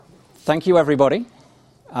thank you, everybody,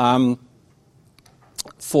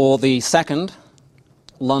 for the second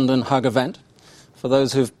London Hug event. For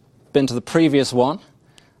those who've been to the previous one,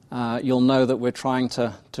 you'll know that we're trying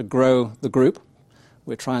to grow the group.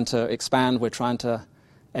 We're trying to expand. We're trying to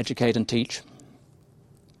educate and teach.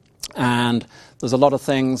 And there's a lot of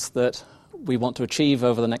things that we want to achieve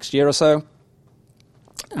over the next year or so.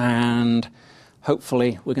 And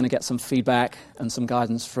hopefully we're going to get some feedback and some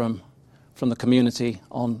guidance from the community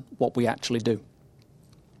on what we actually do.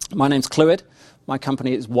 My name's Clwyd. My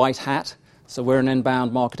company is Whitehat. So we're an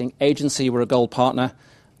inbound marketing agency. We're a gold partner.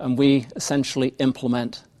 And we essentially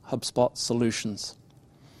implement HubSpot solutions.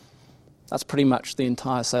 That's pretty much the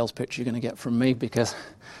entire sales pitch you're going to get from me, because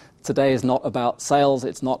today is not about sales.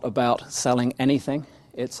 It's not about selling anything.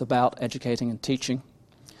 It's about educating and teaching.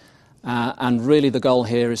 And really the goal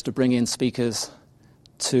here is to bring in speakers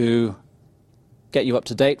to get you up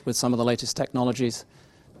to date with some of the latest technologies,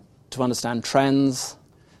 to understand trends,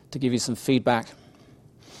 to give you some feedback.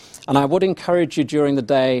 And I would encourage you during the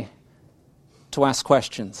day to ask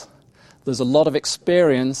questions. There's a lot of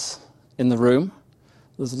experience in the room.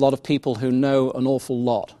 There's a lot of people who know an awful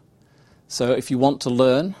lot. So if you want to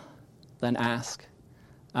learn, then ask.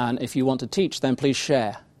 And if you want to teach, then please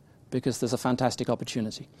share, because there's a fantastic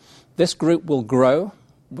opportunity. This group will grow.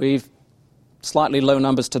 We've slightly low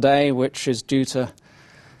numbers today, which is due to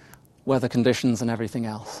weather conditions and everything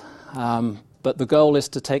else. But the goal is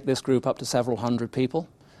to take this group up to several hundred people,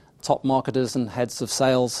 top marketers and heads of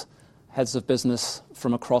sales, heads of business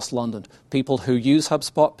from across London, people who use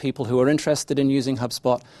HubSpot, people who are interested in using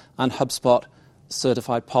HubSpot, and HubSpot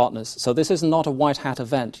certified partners. So this is not a white hat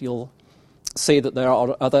event. You'll see that there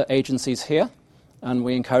are other agencies here, and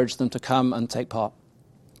we encourage them to come and take part.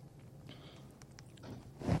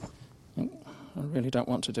 I really don't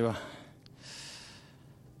want to do an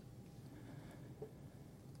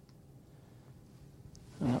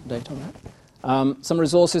update on that. Some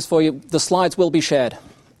resources for you. The slides will be shared.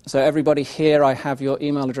 So everybody here, I have your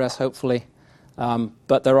email address, hopefully.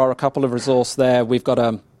 But there are a couple of resources there. We've got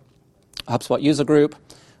a HubSpot User Group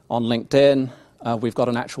on LinkedIn. We've got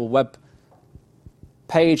an actual web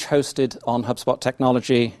page hosted on HubSpot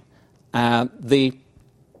Technology. The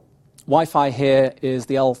Wi-Fi here is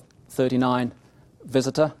the L39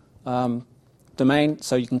 visitor domain,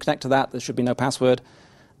 so you can connect to that. There should be no password.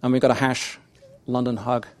 And we've got a hash London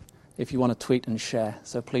Hug if you want to tweet and share,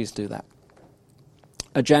 so please do that.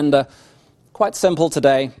 Agenda, quite simple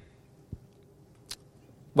today.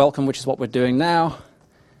 Welcome, which is what we're doing now.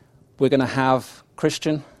 We're going to have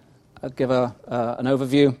Christian give an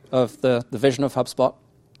overview of the vision of HubSpot.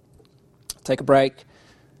 Take a break,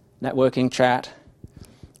 networking chat.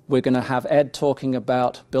 We're going to have Ed talking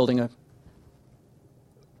about building a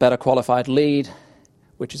better qualified lead,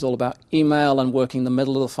 which is all about email and working the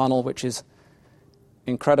middle of the funnel, which is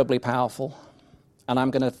incredibly powerful. And I'm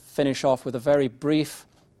going to finish off with a very brief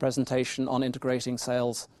presentation on integrating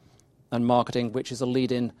sales and marketing, which is a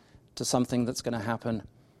lead-in to something that's going to happen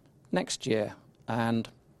next year. And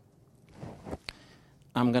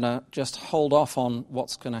I'm going to just hold off on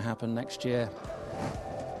what's going to happen next year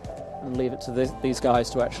and leave it to these guys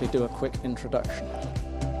to actually do a quick introduction.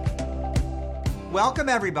 Welcome,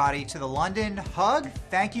 everybody, to the London Hug.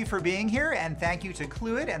 Thank you for being here, and thank you to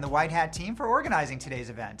Clwyd and the Whitehat team for organizing today's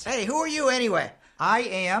event. Hey, who are you anyway? I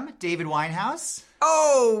am David Winehouse.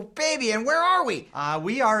 Oh, baby, and where are we?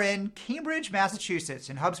 We are in Cambridge, Massachusetts,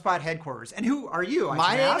 in HubSpot headquarters. And who are you?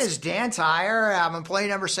 My name is Dan Tyre. I'm employee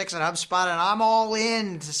number 6 at HubSpot, and I'm all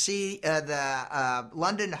in to see the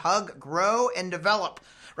London Hug grow and develop.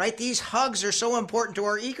 Right? These hugs are so important to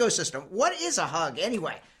our ecosystem. What is a hug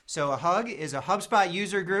anyway? So a hug is a HubSpot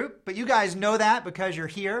user group, but you guys know that because you're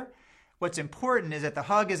here. What's important is that the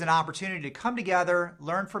hug is an opportunity to come together,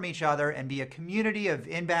 learn from each other, and be a community of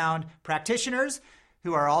inbound practitioners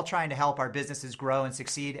who are all trying to help our businesses grow and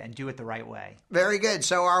succeed and do it the right way. Very good.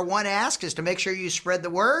 So our one ask is to make sure you spread the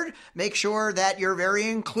word, make sure that you're very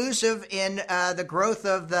inclusive in the growth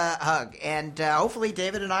of the hug. And hopefully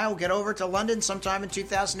David and I will get over to London sometime in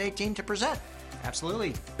 2018 to present.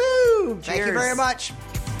 Absolutely. Boom! Cheers. Thank you very much.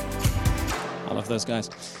 I love those guys.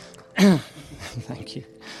 Thank you.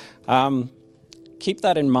 Keep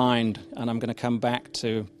that in mind, and I'm going to come back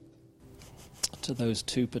to those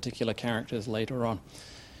two particular characters later on.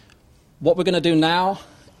 What we're going to do now,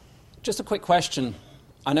 just a quick question.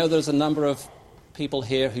 I know there's a number of people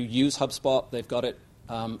here who use HubSpot. They've got it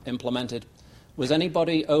implemented. Was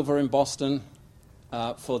anybody over in Boston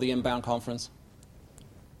for the Inbound conference?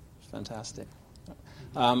 Fantastic.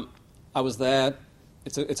 I was there.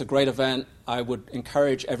 It's a great event. I would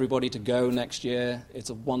encourage everybody to go next year. It's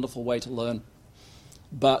a wonderful way to learn.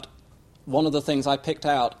 But one of the things I picked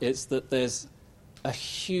out is that there's a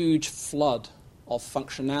huge flood of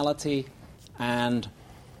functionality and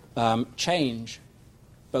change,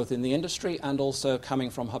 both in the industry and also coming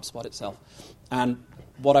from HubSpot itself. And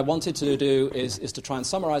what I wanted to do is to try and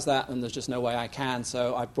summarize that, and there's just no way I can,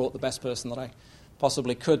 so I brought the best person that I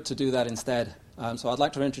possibly could to do that instead. So I'd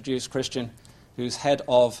like to introduce Christian, who's head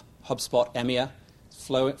of HubSpot EMEA.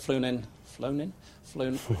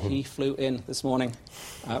 He flew in this morning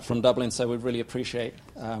from Dublin, so we really appreciate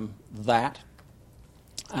that.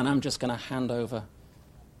 And I'm just going to hand over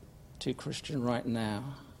to Christian right now,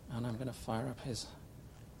 and I'm going to fire up his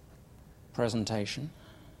presentation.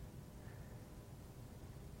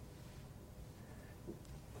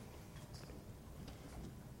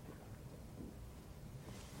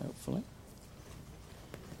 Hopefully.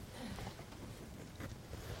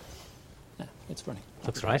 Yeah, it's running.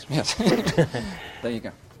 Looks right. Yes. There you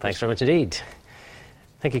go. Thanks very much indeed.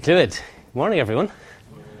 Thank you, Clwyd. Good morning, everyone.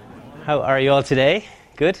 How are you all today?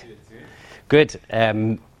 Good? Good.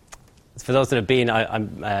 For those that have been,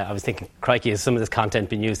 I was thinking, crikey, has some of this content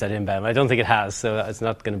been used at Inbound? I don't think it has, so it's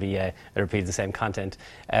not going to be a repeat of the same content.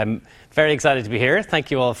 Very excited to be here. Thank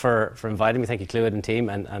you all for inviting me. Thank you, Clwyd and team,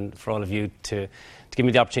 and for all of you to give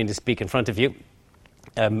me the opportunity to speak in front of you.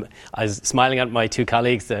 I was smiling at my two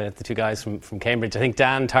colleagues, the two guys from Cambridge. I think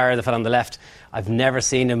Dan Tyre, the fellow on the left, I've never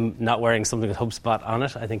seen him not wearing something with HubSpot on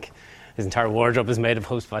it. I think his entire wardrobe is made of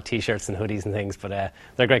HubSpot T-shirts and hoodies and things, but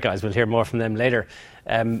they're great guys. We'll hear more from them later.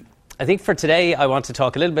 I think for today, I want to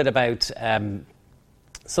talk a little bit about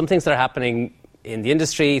some things that are happening in the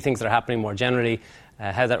industry, things that are happening more generally,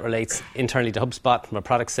 how that relates internally to HubSpot from a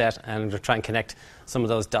product set, and we'll try and connect some of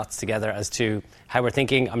those dots together as to how we're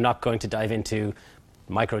thinking. I'm not going to dive into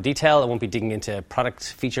micro detail. I won't be digging into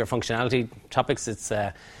product feature functionality topics. It's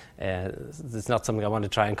not something I want to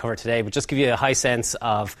try and cover today, but just give you a high sense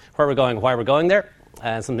of where we're going, why we're going there,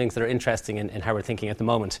 and some things that are interesting in how we're thinking at the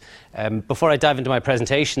moment. Before I dive into my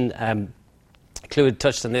presentation, Clwyd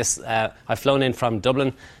touched on this. I've flown in from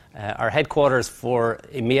Dublin. Our headquarters for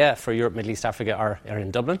EMEA, for Europe, Middle East, Africa, are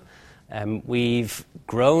in Dublin. We've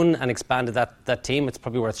grown and expanded that team. It's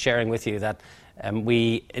probably worth sharing with you that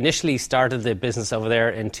we initially started the business over there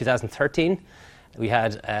in 2013. We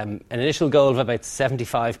had an initial goal of about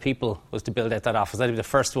 75 people was to build out that office. That'd be the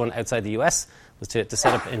first one outside the US, was to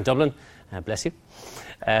set up in Dublin. Bless you.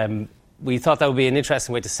 We thought that would be an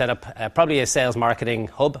interesting way to set up probably a sales marketing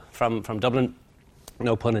hub from Dublin,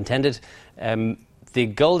 no pun intended. The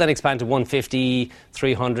goal then expanded to 150,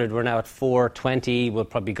 300. We're now at 420. We'll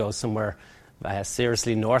probably go somewhere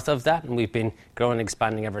seriously north of that, and we've been growing and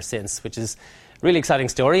expanding ever since, which is a really exciting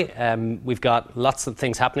story. We've got lots of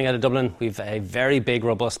things happening out of Dublin. We've a very big,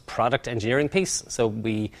 robust product engineering piece, so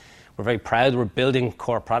we're very proud we're building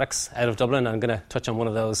core products out of Dublin. I'm going to touch on one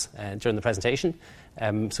of those during the presentation.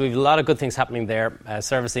 So we have a lot of good things happening there,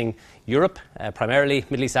 servicing Europe, primarily.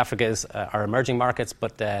 Middle East, Africa is our emerging markets,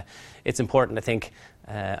 but it's important, I think,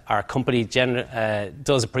 our company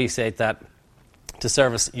does appreciate that to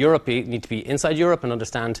service Europe, you need to be inside Europe and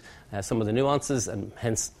understand some of the nuances, and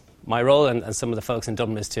hence my role and some of the folks in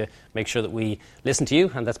Dublin is to make sure that we listen to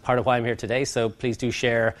you, and that's part of why I'm here today. So please do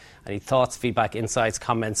share any thoughts, feedback, insights,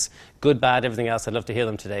 comments, good, bad, everything else. I'd love to hear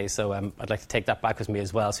them today. So I'd like to take that back with me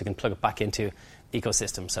as well so we can plug it back into the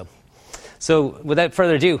ecosystem. So without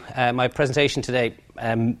further ado, my presentation today,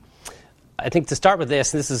 I think to start with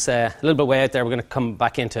this is a little bit way out there. We're going to come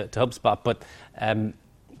back into HubSpot, but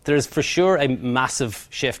there's for sure a massive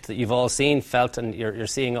shift that you've all seen, felt, and you're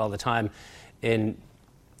seeing all the time in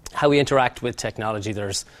how we interact with technology.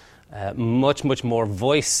 There's much more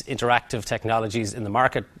voice interactive technologies in the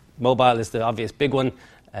market. Mobile is the obvious big one.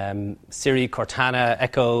 Siri, Cortana,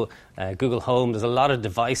 Echo, Google Home. There's a lot of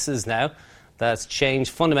devices now that's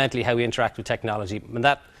changed fundamentally how we interact with technology. And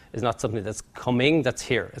that is not something that's coming, that's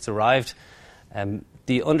here. It's arrived.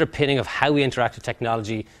 The underpinning of how we interact with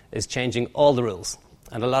technology is changing all the rules.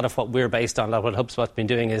 And a lot of what we're based on, a lot of what HubSpot's been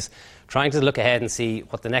doing is trying to look ahead and see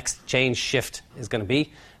what the next change shift is going to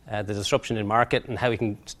be, the disruption in market, and how we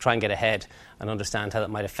can try and get ahead and understand how that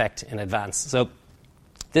might affect in advance. So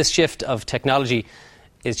this shift of technology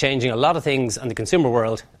is changing a lot of things in the consumer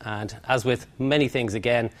world, and as with many things,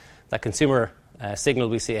 again, that consumer signal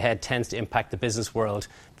we see ahead tends to impact the business world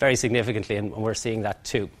very significantly, and we're seeing that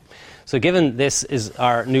too. So given this is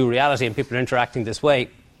our new reality and people are interacting this way,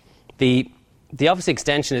 the obvious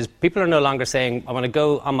extension is people are no longer saying, I want to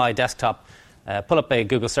go on my desktop, pull up a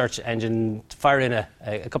Google search engine, fire in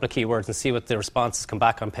a couple of keywords and see what the responses come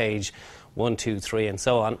back on page 1, 2, 3, and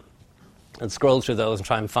so on, and scroll through those and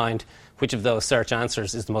try and find which of those search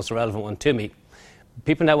answers is the most relevant one to me.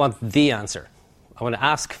 People now want the answer. I want to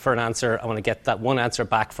ask for an answer. I want to get that one answer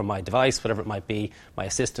back from my device, whatever it might be, my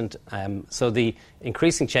assistant. So the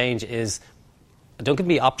increasing change is, don't give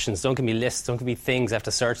me options, don't give me lists, don't give me things I have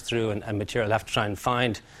to search through and material I have to try and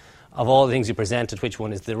find. Of all the things you presented, which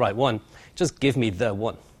one is the right one? Just give me the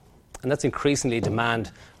one. And that's increasingly a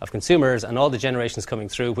demand of consumers and all the generations coming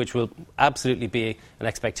through, which will absolutely be an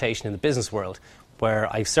expectation in the business world, where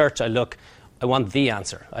I search, I look, I want the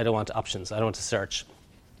answer. I don't want options. I don't want to search.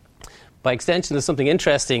 By extension, there's something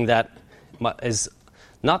interesting that is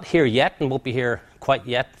not here yet and won't be here quite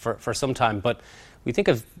yet for some time, but we think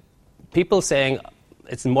of people saying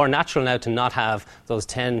it's more natural now to not have those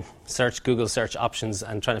 10 Google search options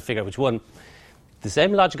and trying to figure out which one. The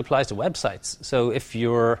same logic applies to websites. So if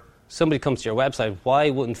somebody comes to your website, why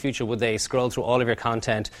in future would they scroll through all of your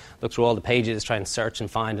content, look through all the pages, try and search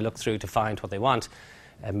and find and look through to find what they want?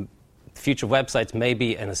 Future websites may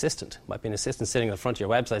be an assistant. Might be an assistant sitting in the front of your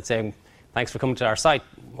website saying, thanks for coming to our site.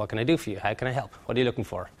 What can I do for you? How can I help? What are you looking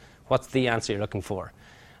for? What's the answer you're looking for?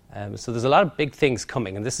 So there's a lot of big things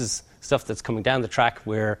coming, and this is stuff that's coming down the track.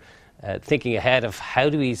 We're thinking ahead of how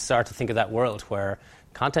do we start to think of that world where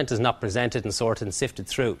content is not presented and sorted and sifted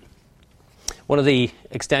through. One of the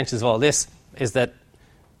extensions of all this is that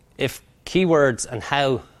if keywords and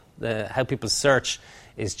how people search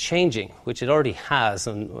is changing, which it already has,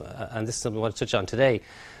 and this is something I want to touch on today,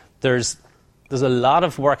 there's a lot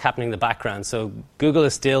of work happening in the background. So Google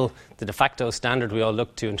is still the de facto standard we all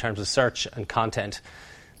look to in terms of search and content.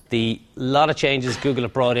 The lot of changes Google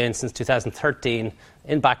have brought in since 2013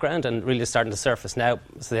 in background and really starting to surface now.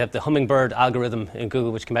 So they have the Hummingbird algorithm in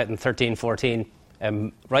Google, which came out in 13, 14,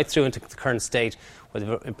 right through into the current state,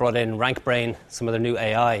 where they've brought in RankBrain, some of their new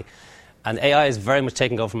AI. And AI is very much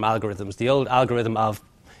taking over from algorithms. The old algorithm of,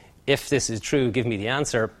 if this is true, give me the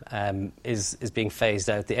answer, is being phased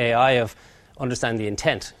out. The AI of understand the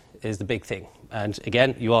intent is the big thing. And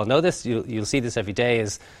again, you all know this, you'll see this every day,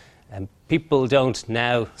 is people don't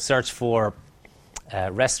now search for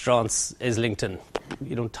restaurants Islington.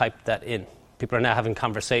 You don't type that in. People are now having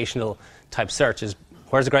conversational type searches.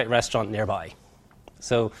 Where's a great restaurant nearby?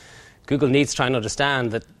 So Google needs to try and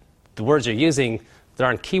understand that the words you're using, there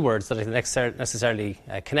aren't keywords that necessarily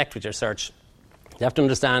connect with your search. You have to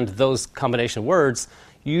understand those combination of words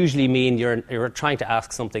usually mean you're trying to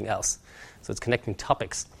ask something else. So it's connecting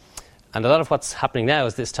topics. And a lot of what's happening now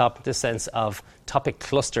is this sense of topic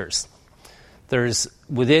clusters. There's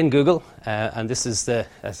within Google, and this is a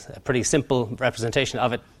pretty simple representation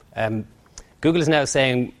of it, Google is now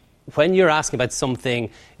saying when you're asking about something,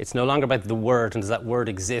 it's no longer about the word and does that word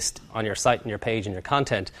exist on your site and your page and your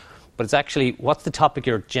content, but it's actually what's the topic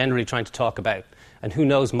you're generally trying to talk about and who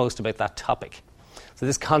knows most about that topic. So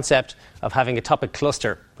this concept of having a topic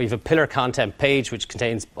cluster, where you have a pillar content page which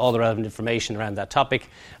contains all the relevant information around that topic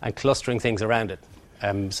and clustering things around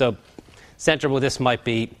it. So central with this might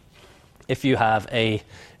be if you have a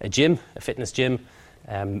gym, a fitness gym,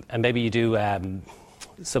 and maybe you do a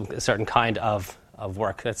certain kind of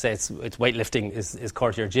work. Let's say it's weightlifting is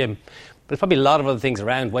core to your gym. But there's probably a lot of other things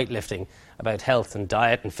around weightlifting, about health and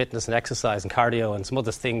diet and fitness and exercise and cardio and some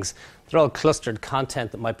other things. They're all clustered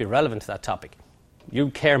content that might be relevant to that topic.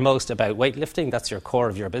 You care most about weightlifting. That's your core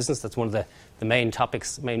of your business. That's one of the main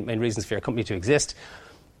topics, main reasons for your company to exist.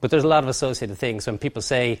 But there's a lot of associated things. When people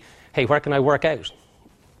say, hey, where can I work out?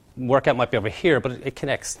 Workout might be over here, but it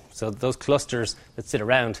connects. So those clusters that sit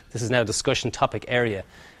around, this is now a discussion topic area.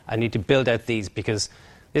 I need to build out these because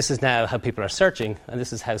this is now how people are searching, and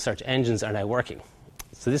this is how search engines are now working.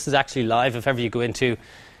 So this is actually live. If ever you go into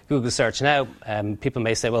Google search now, people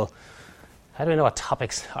may say, well, how do I know what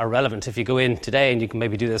topics are relevant? If you go in today, and you can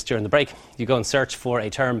maybe do this during the break, you go and search for a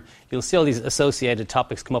term, you'll see all these associated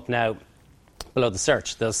topics come up now below the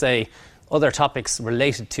search. They'll say other topics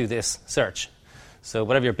related to this search. So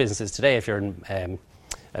whatever your business is today, if you're in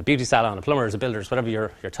a beauty salon, a plumber, a builders, whatever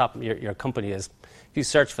your company is, if you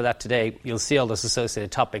search for that today, you'll see all those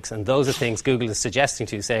associated topics, and those are things Google is suggesting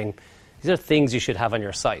to you, saying these are things you should have on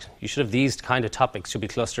your site. You should have these kind of topics should be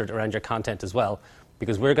clustered around your content as well,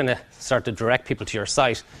 because we're going to start to direct people to your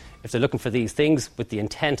site if they're looking for these things with the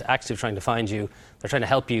intent actually of trying to find you. They're trying to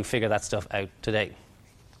help you figure that stuff out today.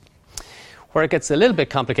 Where it gets a little bit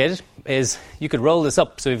complicated is you could roll this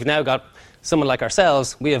up. So we've now got someone like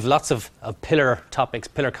ourselves. We have lots of pillar topics,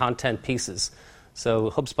 pillar content pieces. So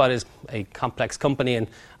HubSpot is a complex company, and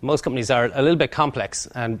most companies are a little bit complex.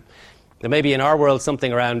 And there may be in our world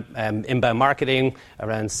something around inbound marketing,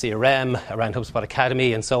 around CRM, around HubSpot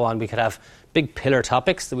Academy, and so on. We could have big pillar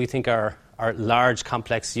topics that we think are large,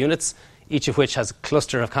 complex units, each of which has a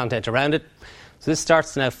cluster of content around it. So this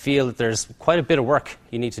starts to now feel that there's quite a bit of work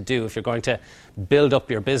you need to do if you're going to build up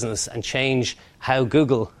your business and change how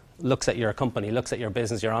Google looks at your company, looks at your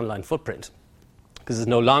business, your online footprint. Because it's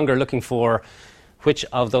no longer looking for which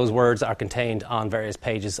of those words are contained on various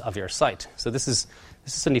pages of your site. So this is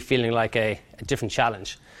suddenly feeling like a different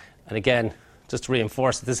challenge. And again, just to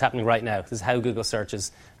reinforce that this is happening right now. This is how Google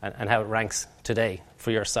searches and how it ranks today for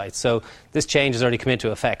your site. So this change has already come into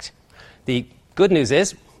effect. The good news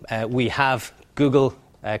is we have HubSpot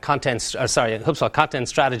content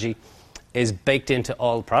strategy is baked into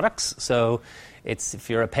all products. So if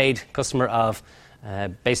you're a paid customer of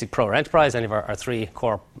Basic, Pro, or Enterprise, any of our 3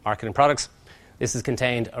 core marketing products, this is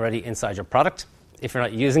contained already inside your product. If you're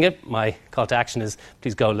not using it, my call to action is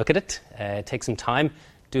please go look at it. Take some time,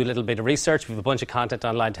 do a little bit of research. We have a bunch of content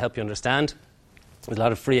online to help you understand. There's a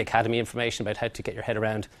lot of free academy information about how to get your head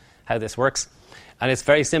around how this works. And it's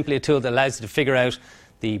very simply a tool that allows you to figure out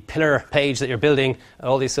the pillar page that you're building,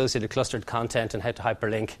 all the associated clustered content, and how to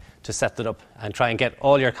hyperlink to set that up and try and get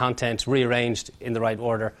all your content rearranged in the right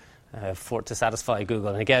order to satisfy Google.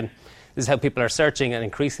 And again, this is how people are searching, and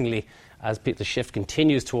increasingly, as the shift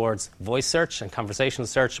continues towards voice search and conversational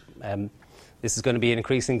search, this is going to be an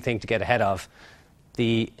increasing thing to get ahead of.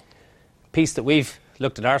 The piece that we've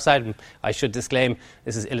looked at our side, and I should disclaim,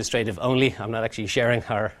 this is illustrative only. I'm not actually sharing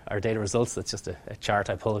our data results. That's just a chart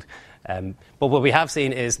I pulled. But what we have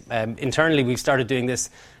seen is internally we've started doing this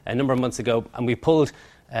a number of months ago, and we pulled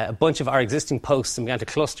a bunch of our existing posts and began to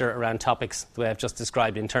cluster around topics the way I've just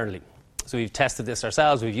described internally. So we've tested this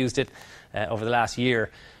ourselves. We've used it over the last year.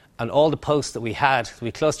 And all the posts that we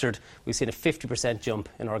clustered, we've seen a 50% jump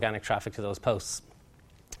in organic traffic to those posts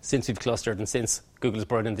since we've clustered and since Google has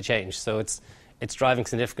brought in the change. So it's driving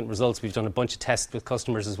significant results. We've done a bunch of tests with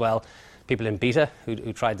customers as well, people in beta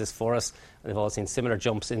who tried this for us, and they've all seen similar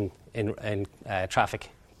jumps in traffic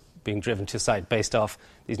being driven to site based off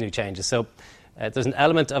these new changes. So there's an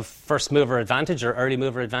element of first mover advantage or early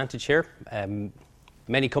mover advantage here.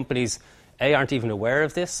 Many companies, A, aren't even aware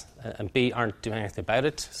of this, and B, aren't doing anything about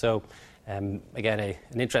it. So again,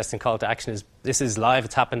 an interesting call to action is this is live,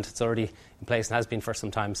 it's happened, it's already in place and has been for some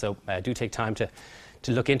time. So do take time to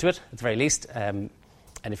look into it at the very least. And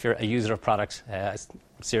if you're a user of product, I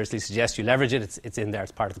seriously suggest you leverage it. It's in there,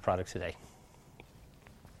 it's part of the product today.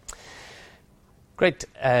 Great.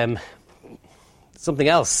 Something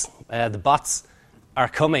else, the bots are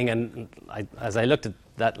coming, and as I looked at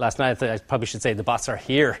that last night, I thought I probably should say the bots are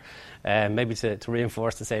here, maybe to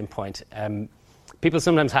reinforce the same point. People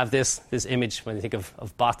sometimes have this image when they think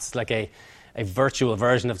of bots, like a virtual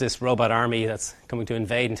version of this robot army that's coming to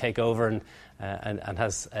invade and take over and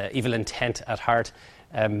has evil intent at heart.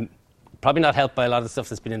 Probably not helped by a lot of the stuff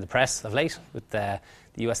that's been in the press of late with the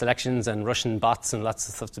US elections and Russian bots and lots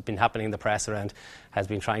of stuff that's been happening in the press around has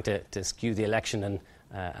been trying to skew the election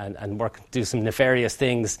and do some nefarious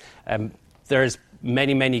things. There's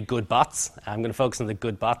many good bots. I'm going to focus on the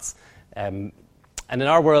good bots. And in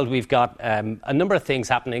our world, we've got a number of things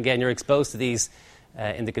happening. Again, you're exposed to these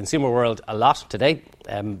in the consumer world a lot today.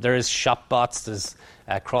 There is shop bots, there's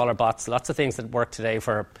crawler bots, lots of things that work today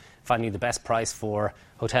for finding the best price for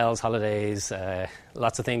hotels, holidays,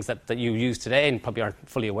 lots of things that you use today and probably aren't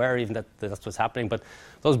fully aware even that that's what's happening. But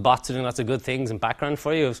those bots are doing lots of good things in background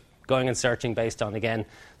for you, going and searching based on, again,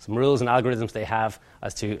 some rules and algorithms they have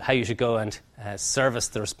as to how you should go and service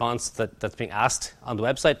the response that's being asked on the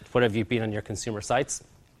website, whatever you've been on your consumer sites.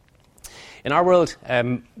 In our world,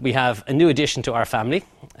 we have a new addition to our family.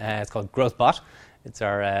 It's called GrowthBot. It's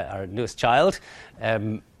our newest child.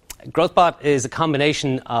 GrowthBot is a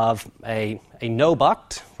combination of a no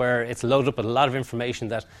bot, where it's loaded up with a lot of information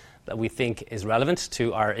that we think is relevant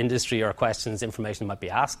to our industry or questions, information might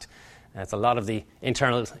be asked. It's a lot of the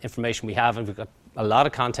internal information we have, and we've got a lot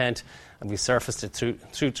of content, and we've surfaced it through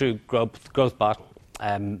GrowthBot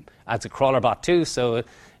as a crawler bot too. So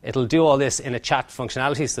it'll do all this in a chat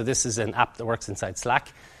functionality. So this is an app that works inside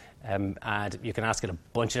Slack, and you can ask it a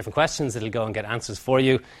bunch of different questions. It'll go and get answers for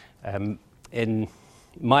you. In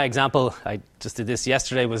my example, I just did this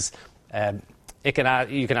yesterday, was you can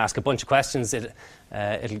ask a bunch of questions.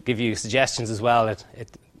 It'll give you suggestions as well.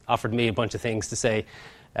 It offered me a bunch of things to say.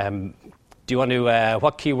 Do you want to,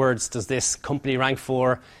 what keywords does this company rank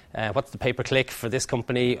for? What's the pay-per-click for this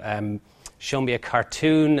company? Show me a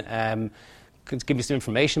cartoon. Could give you some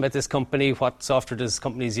information about this company. What software does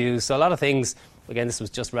companies use? So a lot of things. Again, this was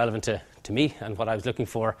just relevant to me and what I was looking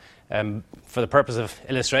for. For the purpose of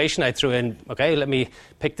illustration, I threw in, okay, let me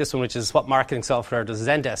pick this one, which is what marketing software does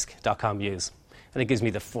Zendesk.com use? And it gives me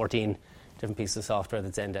the 14 different pieces of software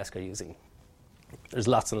that Zendesk are using. There's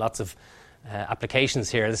lots and lots of applications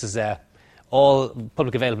here. This is all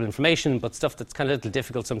public available information, but stuff that's kind of a little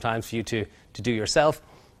difficult sometimes for you to do yourself,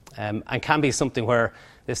 and can be something where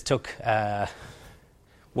this took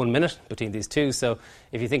 1 minute between these two. So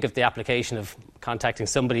if you think of the application of contacting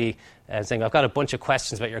somebody and saying, I've got a bunch of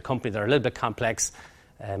questions about your company that are a little bit complex,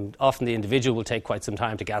 often the individual will take quite some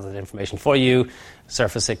time to gather the information for you,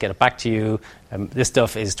 surface it, get it back to you. This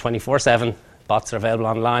stuff is 24/7. Bots are available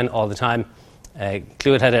online all the time.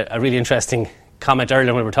 Clued had a really interesting comment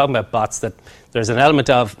earlier when we were talking about bots, that there's an element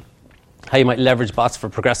of how you might leverage bots for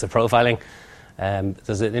progressive profiling.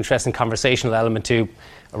 There's an interesting conversational element to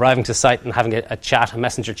arriving to site and having a chat, a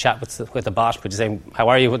messenger chat with a bot, which is saying, how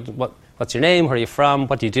are you, what's your name, where are you from,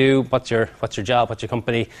 what do you do, what's your job, what's your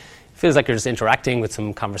company. It feels like you're just interacting with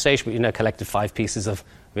some conversation, but you've now collected 5 pieces of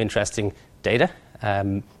interesting data.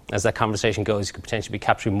 As that conversation goes, you could potentially be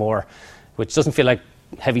capturing more, which doesn't feel like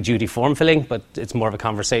heavy-duty form filling, but it's more of a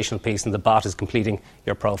conversational piece, and the bot is completing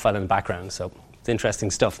your profile in the background. So it's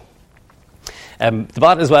interesting stuff. The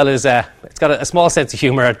bot as well is it's got a small sense of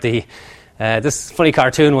humour. At this funny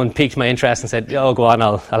cartoon one piqued my interest and said, "Oh, go on,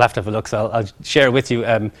 I'll have to have a look." So I'll share it with you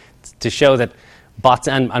to show that bots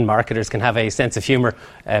and marketers can have a sense of humour.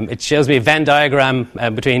 It shows me a Venn diagram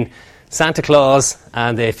between Santa Claus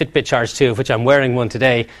and the Fitbit Charge 2, of which I'm wearing one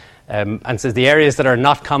today. And says the areas that are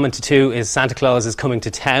not common to 2 is Santa Claus is coming to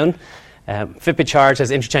town. Fitbit Charge has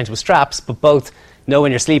interchangeable straps, but both know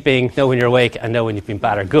when you're sleeping, know when you're awake, and know when you've been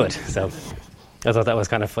bad or good. So I thought that was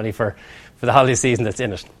kind of funny for the holiday season that's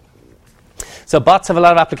in it. So bots have a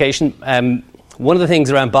lot of application. One of the things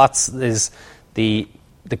around bots is the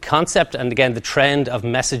concept and, again, the trend of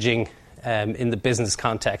messaging in the business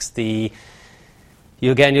context.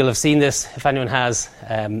 You'll have seen this, if anyone has,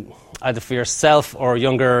 either for yourself or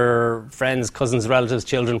younger friends, cousins, relatives,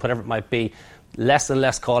 children, whatever it might be. Less and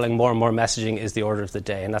less calling, more and more messaging is the order of the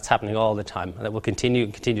day, and that's happening all the time. And that will continue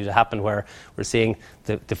to happen, where we're seeing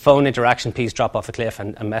the phone interaction piece drop off a cliff,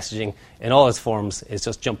 and messaging in all its forms is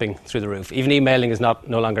just jumping through the roof. Even emailing is no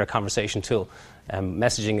longer a conversation tool.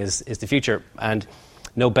 Messaging is the future, and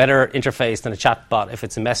no better interface than a chat bot if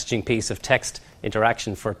it's a messaging piece of text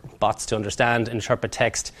interaction for bots to understand and interpret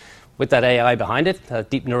text with that AI behind it, a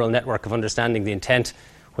deep neural network of understanding the intent.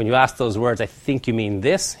 When you ask those words, I think you mean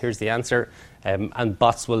this, here's the answer. And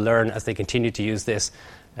bots will learn as they continue to use this.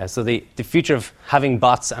 So the future of having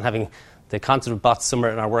bots and having the concept of bots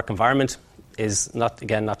somewhere in our work environment is not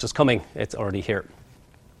just coming, it's already here.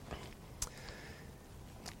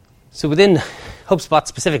 So within HubSpot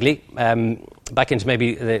specifically, back into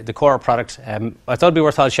maybe the core product, I thought it'd be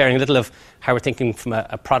worthwhile sharing a little of how we're thinking from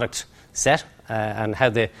a product set and how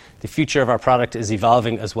the future of our product is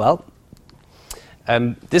evolving as well.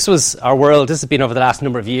 This was our world. This has been over the last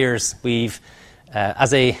number of years. We've,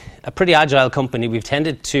 as a pretty agile company, we've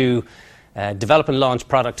tended to develop and launch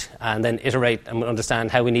product and then iterate and understand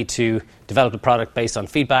how we need to develop the product based on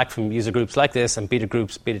feedback from user groups like this and beta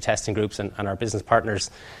groups, beta testing groups, and our business partners.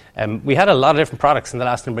 We had a lot of different products in the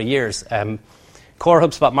last number of years. Core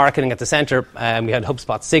HubSpot marketing at the center. We had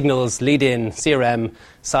HubSpot Signals, Lead-In, CRM,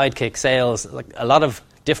 Sidekick, Sales, like a lot of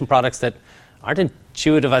different products that aren't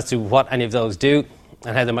intuitive as to what any of those do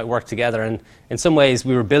and how they might work together. And in some ways,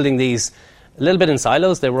 we were building these a little bit in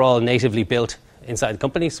silos. They were all natively built inside the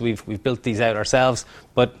company, so we've built these out ourselves.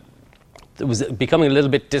 But it was becoming a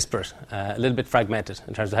little bit disparate, a little bit fragmented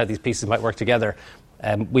in terms of how these pieces might work together.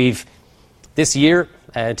 We've this year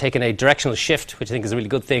taken a directional shift, which I think is a really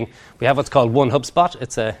good thing. We have what's called One HubSpot.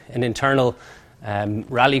 It's an internal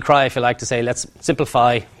rally cry, if you like to say. Let's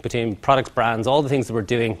simplify between products, brands, all the things that we're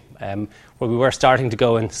doing, where we were starting to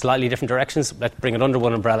go in slightly different directions. Let's bring it under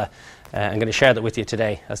one umbrella. I'm going to share that with you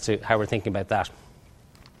today as to how we're thinking about that.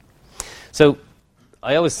 So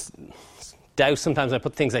I always doubt sometimes I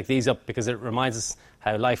put things like these up because it reminds us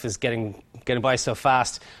how life is getting by so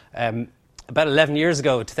fast. About 11 years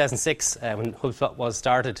ago, 2006, when HubSpot was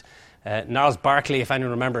started, Gnarls Barkley, if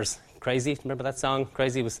anyone remembers, Crazy, remember that song?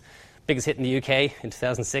 Crazy was biggest hit in the UK in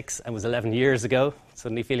 2006 and was 11 years ago.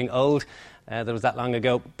 Suddenly feeling old. That was that long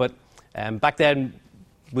ago. But back then,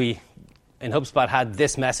 we in HubSpot had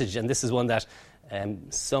this message, and this is one that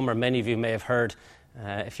some or many of you may have heard.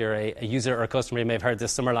 If you're a user or a customer, you may have heard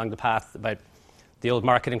this somewhere along the path about the old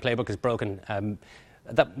marketing playbook is broken.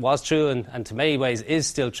 That was true, and to many ways is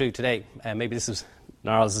still true today. Maybe this is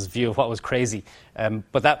Gnarls' view of what was crazy.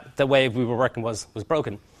 But the way we were working was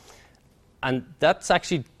broken. And that's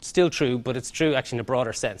actually still true, but it's true actually in a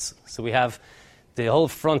broader sense. So we have the whole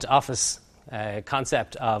front office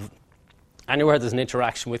concept of anywhere there's an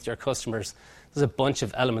interaction with your customers, there's a bunch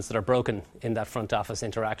of elements that are broken in that front office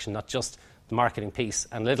interaction, not just the marketing piece.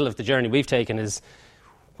 And little of the journey we've taken is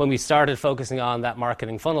when we started focusing on that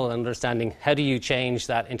marketing funnel and understanding how do you change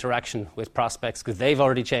that interaction with prospects, because they've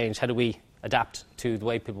already changed, how do we adapt to the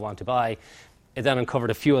way people want to buy, it then uncovered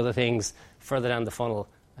a few other things further down the funnel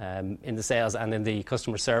in the sales and in the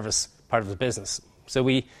customer service part of the business. So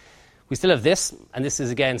we still have this, and this is,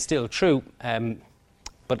 again, still true.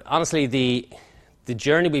 But honestly, the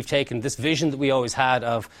journey we've taken, this vision that we always had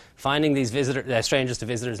of finding these strangers to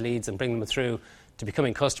visitors leads and bringing them through to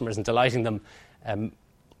becoming customers and delighting them,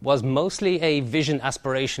 was mostly a vision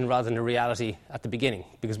aspiration rather than a reality at the beginning,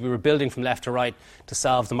 because we were building from left to right to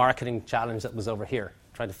solve the marketing challenge that was over here,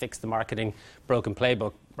 trying to fix the marketing broken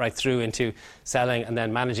playbook right through into selling and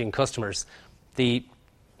then managing customers. The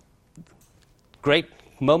great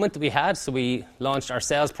moment that we had, so we launched our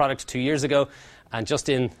sales product 2 years ago, and just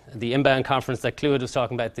in the inbound conference that Clúid was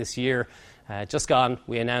talking about this year, just gone,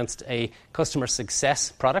 we announced a customer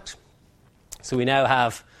success product. So we now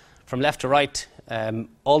have, from left to right,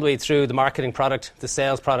 all the way through the marketing product, the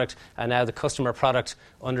sales product, and now the customer product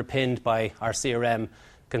underpinned by our CRM,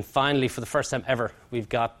 can finally, for the first time ever, we've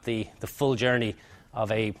got the full journey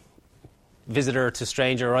of a visitor to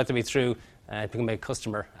stranger right the way through becoming a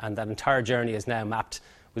customer. And that entire journey is now mapped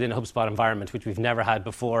within a HubSpot environment, which we've never had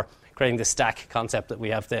before, creating the stack concept that we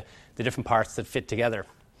have the different parts that fit together.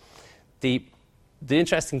 The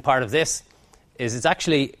interesting part of this is it's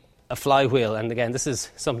actually a flywheel. And again, this is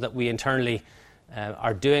something that we internally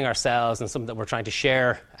are doing ourselves, and something that we're trying to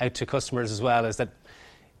share out to customers as well, is that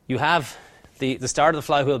you have the start of the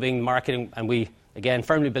flywheel being marketing, and we, again,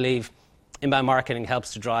 firmly believe inbound marketing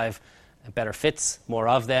helps to drive better fits, more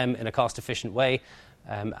of them in a cost-efficient way.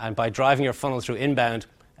 And by driving your funnel through inbound,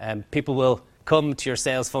 people will come to your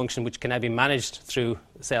sales function, which can now be managed through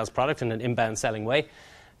the sales product in an inbound selling way,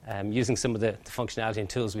 using some of the functionality and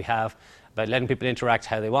tools we have about letting people interact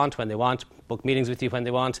how they want, when they want, book meetings with you when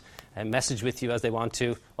they want, and message with you as they want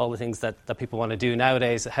to, all the things that people want to do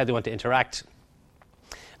nowadays, how they want to interact.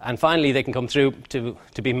 And finally, they can come through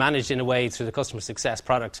to be managed in a way through the customer success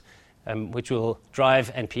product, which will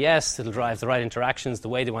drive NPS, it'll drive the right interactions, the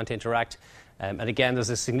way they want to interact. And again, there's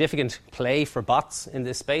a significant play for bots in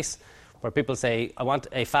this space, where people say, I want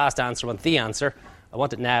a fast answer, I want the answer, I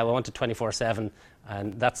want it now, I want it 24/7,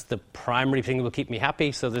 and that's the primary thing that will keep me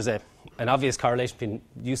happy. So there's an obvious correlation between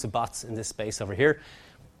use of bots in this space over here.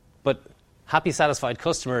 But happy, satisfied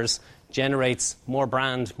customers generates more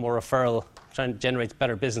brand, more referral, generates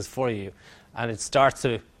better business for you. And it starts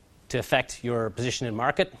to affect your position in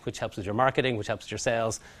market, which helps with your marketing, which helps with your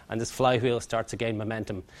sales, and this flywheel starts to gain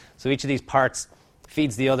momentum. So each of these parts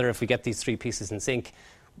feeds the other if we get these three pieces in sync.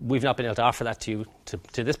 We've not been able to offer that to you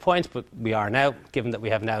to this point, but we are now, given that we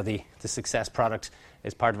have now the success product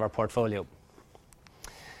as part of our portfolio.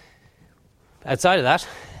 Outside of that,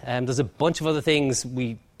 there's a bunch of other things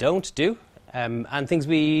we don't do and things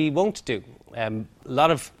we won't do. A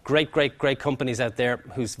lot of great companies out there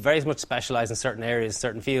who's very much specialise in certain areas,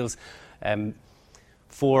 certain fields.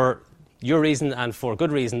 For your reason and for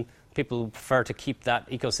good reason, people prefer to keep that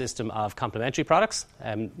ecosystem of complementary products.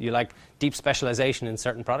 You like deep specialization in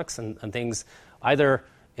certain products and things. Either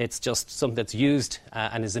it's just something that's used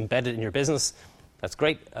and is embedded in your business, that's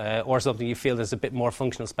great, or something you feel there's a bit more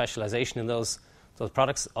functional specialization in those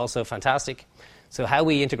products, also fantastic. So how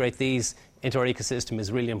we integrate these into our ecosystem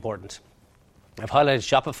is really important. I've highlighted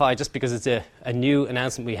Shopify just because it's a new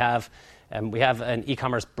announcement we have. We have an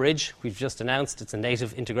e-commerce bridge we've just announced. It's a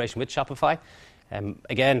native integration with Shopify.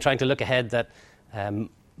 Again, trying to look ahead that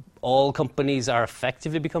all companies are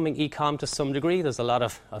effectively becoming e-com to some degree. There's a lot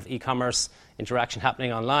of e-commerce interaction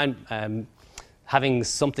happening online. Having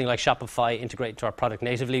something like Shopify integrate to our product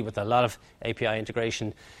natively with a lot of API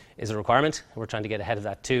integration is a requirement. We're trying to get ahead of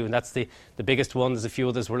that too, and that's the biggest one. There's a few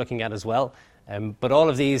others we're looking at as well. But all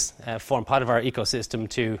of these form part of our ecosystem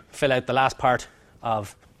to fill out the last part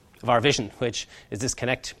of our vision, which is this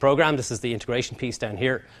Connect program. This is the integration piece down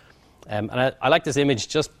here. And I like this image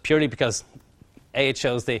just purely because, A, it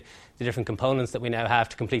shows the different components that we now have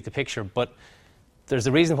to complete the picture, but there's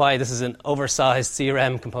a reason why this is an oversized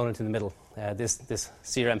CRM component in the middle, this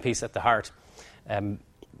CRM piece at the heart.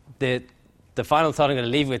 The final thought I'm going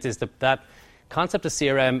to leave with is that concept of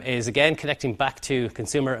CRM is, again, connecting back to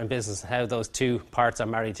consumer and business, how those two parts are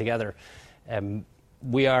married together.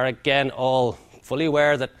 We are, again, all fully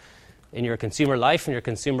aware that in your consumer life, in your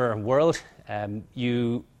consumer world,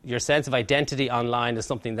 your sense of identity online is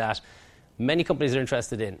something that many companies are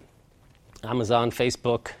interested in. Amazon,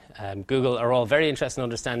 Facebook, Google are all very interested in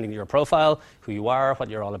understanding your profile, who you are, what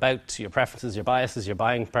you're all about, your preferences, your biases, your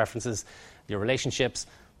buying preferences, your relationships.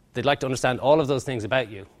 They'd like to understand all of those things about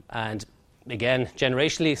you. And again,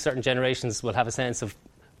 generationally, certain generations will have a sense of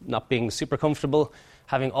not being super comfortable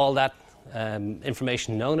having all that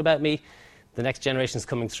information known about me. The next generations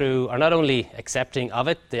coming through are not only accepting of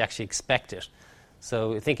it, they actually expect it.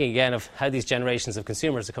 So thinking again of how these generations of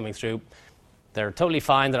consumers are coming through, they're totally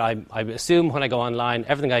fine that I assume when I go online,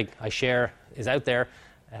 everything I share is out there.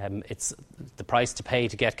 It's the price to pay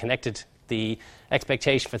to get connected. The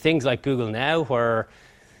expectation for things like Google Now, where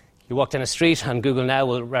you walk down a street and Google Now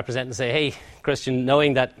will represent and say, hey, Christian,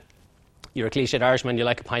 knowing that you're a cliched Irishman, you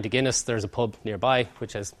like a pint of Guinness, there's a pub nearby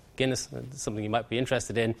which has Guinness, something you might be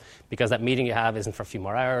interested in, because that meeting you have isn't for a few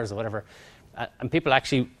more hours or whatever. And people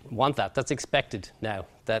actually want that. That's expected now,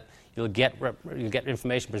 that you'll get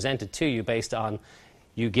information presented to you based on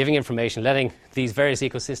you giving information, letting these various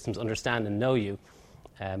ecosystems understand and know you,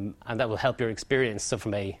 and that will help your experience. So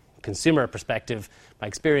from a consumer perspective, my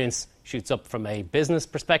experience shoots up. From a business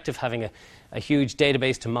perspective, having a huge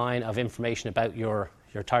database to mine of information about your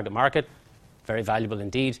target market, very valuable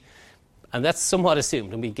indeed. And that's somewhat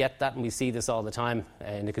assumed, and we get that and we see this all the time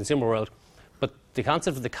in the consumer world. But the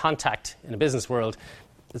concept of the contact in a business world,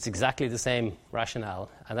 it's exactly the same rationale,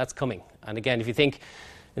 and that's coming. And again, if you think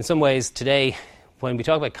in some ways today, when we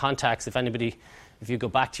talk about contacts, if you go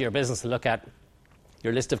back to your business and look at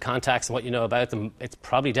your list of contacts and what you know about them, it's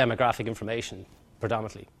probably demographic information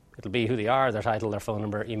predominantly. It'll be who they are, their title, their phone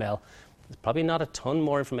number, email. There's probably not a ton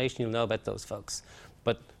more information you'll know about those folks.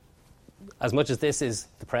 But as much as this is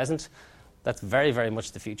the present, that's very, very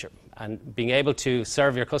much the future. And being able to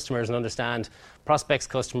serve your customers and understand prospects,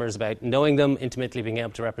 customers, about knowing them intimately, being able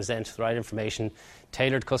to represent the right information,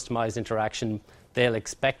 tailored, customized interaction, they'll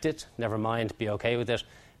expect it, never mind, be okay with it.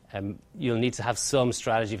 You'll need to have some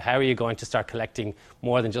strategy of how are you going to start collecting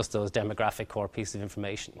more than just those demographic core pieces of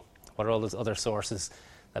information. What are all those other sources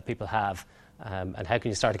that people have? And how can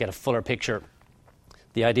you start to get a fuller picture?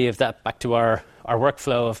 The idea of that, back to our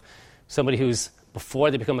workflow of somebody who's,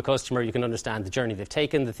 before they become a customer, you can understand the journey they've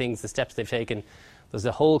taken, the steps they've taken. There's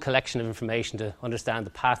a whole collection of information to understand the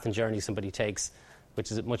path and journey somebody takes,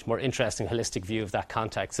 which is a much more interesting, holistic view of that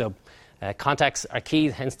contact. So contacts are key,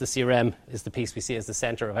 hence the CRM is the piece we see as the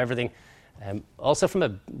center of everything. Also from a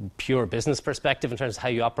pure business perspective, in terms of how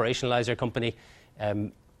you operationalize your company,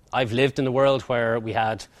 I've lived in a world where we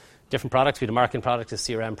had different products. We had a marketing product, a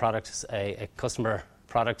CRM product, a customer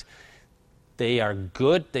product. They are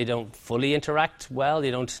good. They don't fully interact well.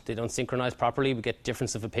 They don't synchronize properly. We get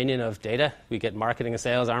difference of opinion of data. We get marketing and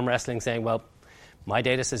sales arm wrestling, saying, well, my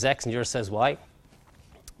data says X and yours says Y.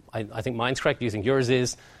 I think mine's correct, you think yours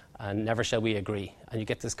is, and never shall we agree. And you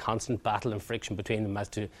get this constant battle and friction between them as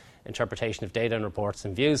to interpretation of data and reports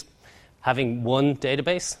and views. Having one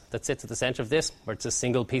database that sits at the center of this, where it's a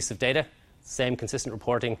single piece of data, same consistent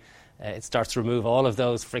reporting, it starts to remove all of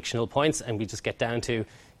those frictional points, and we just get down to,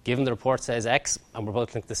 given the report says X, and we're both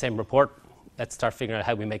looking at the same report, let's start figuring out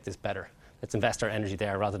how we make this better. Let's invest our energy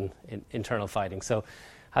there rather than in internal fighting. So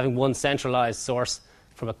having one centralized source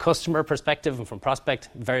from a customer perspective and from prospect,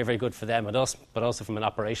 very, very good for them and us, but also from an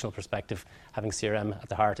operational perspective, having CRM at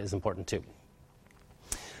the heart is important too.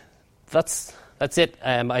 That's it.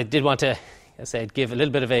 I did want to, give a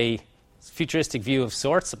little bit of a futuristic view of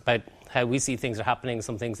sorts about how we see things are happening,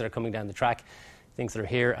 some things that are coming down the track, things that are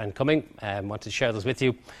here and coming. Want to share those with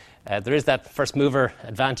you. There is that first mover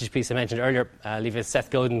advantage piece I mentioned earlier. I'll leave a Seth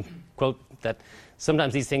Godin quote that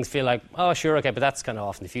sometimes these things feel like, oh, sure, okay, but that's kind of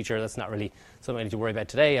off in the future. That's not really something I need to worry about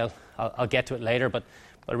today. I'll get to it later, but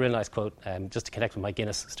a real nice quote, just to connect with my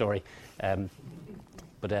Guinness story.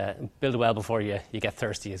 But build a well before you get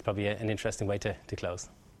thirsty is probably an interesting way to close.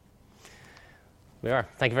 We are.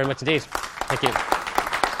 Thank you very much indeed. Thank you.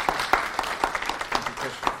 Thank you,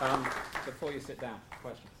 Christian. Before you sit down,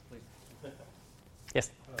 questions, please.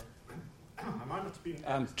 Yes. I might not have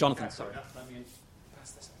been Jonathan, sorry.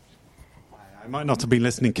 I might not have been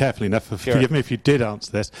listening carefully enough. Sure. Forgive me if you did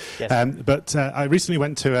answer this. Yes. But I recently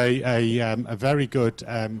went to a very good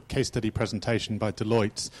case study presentation by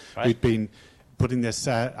Deloitte. Right. We'd been putting this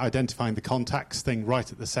identifying the contacts thing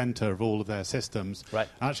right at the centre of all of their systems. Right.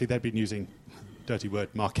 Actually, they've been using, dirty word,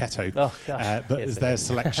 Marketo, Oh, gosh. but Yes, as they their have.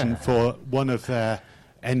 selection for one of their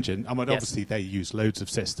engine. I mean, Yes. obviously they use loads of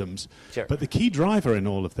systems. Sure. But the key driver in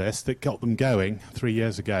all of this that got them going 3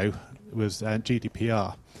 years ago was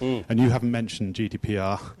GDPR. And you haven't mentioned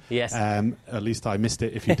GDPR. Yes. At least I missed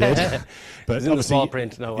it if you did. But It's in the small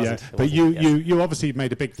print. No, it wasn't. It But wasn't. you obviously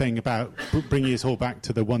made a big thing about bringing us all back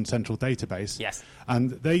to the one central database. Yes. And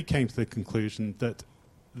they came to the conclusion that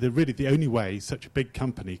the only way such a big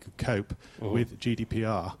company could cope with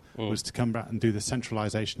GDPR was to come back and do the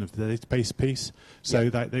centralisation of the database piece, so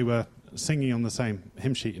that they were singing on the same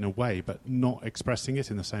hymn sheet in a way, but not expressing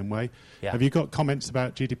it in the same way. Yeah. Have you got comments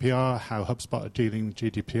about GDPR, how HubSpot are dealing with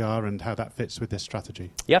GDPR, and how that fits with this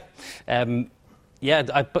strategy? Yep. I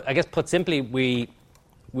guess put simply,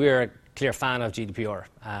 we're a clear fan of GDPR,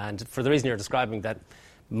 and for the reason you're describing, that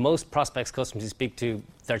most prospects, customers you speak to,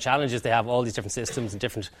 their challenges, they have all these different systems and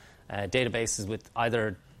different databases with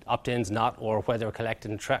either opt-ins, not, or where they're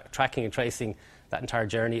collecting, tracking and tracing that entire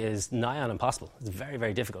journey is nigh on impossible. It's very,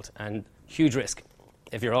 very difficult and huge risk.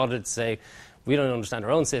 If you're audited, say, we don't understand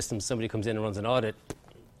our own systems, somebody comes in and runs an audit,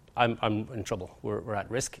 I'm in trouble. We're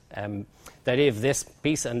at risk. The idea of this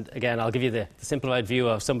piece, and again, I'll give you the simplified view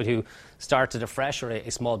of somebody who started afresh or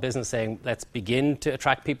a small business saying, let's begin to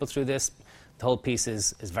attract people through this. The whole piece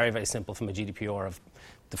is very, very simple from a GDPR of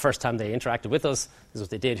the first time they interacted with us. This is what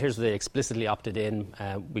they did. Here's where they explicitly opted in.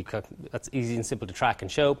 That's easy and simple to track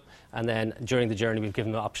and show. And then during the journey, we've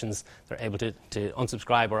given them options. They're able to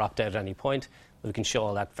unsubscribe or opt out at any point. We can show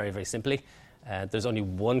all that very, very simply. There's only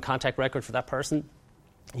one contact record for that person.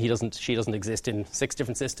 She doesn't exist in 6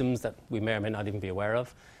 different systems that we may or may not even be aware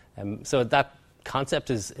of. So that concept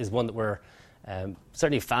is one that we're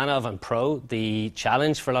certainly a fan of and pro. The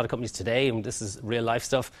challenge for a lot of companies today, and this is real life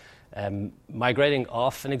stuff, migrating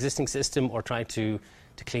off an existing system or trying to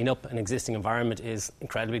clean up an existing environment is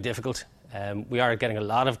incredibly difficult. We are getting a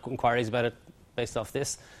lot of inquiries about it based off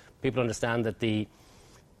this. People understand that the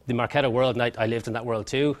Marketo world, and I lived in that world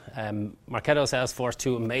too. Marketo, Salesforce,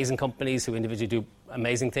 2 amazing companies who individually do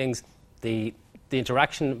amazing things. The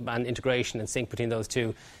interaction and integration and sync between those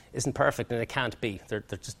two isn't perfect, and it can't be. They're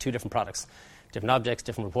just 2 different products. Different objects,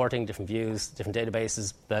 different reporting, different views, different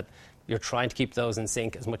databases, that you're trying to keep those in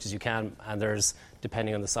sync as much as you can, and there's,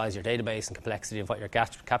 depending on the size of your database and complexity of what you're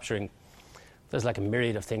capturing, there's like a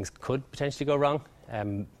myriad of things could potentially go wrong.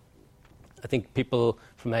 I think people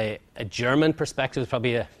from a German perspective is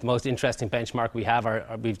probably the most interesting benchmark we have.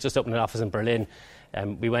 We've just opened an office in Berlin.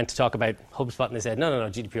 We went to talk about HubSpot, and they said, no,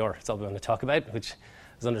 GDPR, it's all we want to talk about, which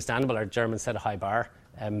is understandable. Our Germans set a high bar.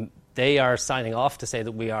 They are signing off to say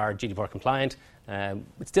that we are GDPR compliant.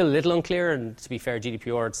 It's still a little unclear, and to be fair,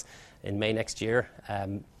 GDPR, it's in May next year.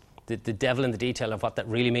 The devil in the detail of what that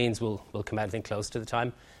really means will come out, I think, close to the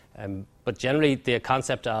time. But generally, the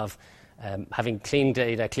concept of having clean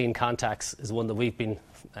data, clean contacts is one that we've been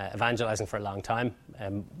evangelizing for a long time.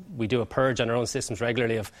 We do a purge on our own systems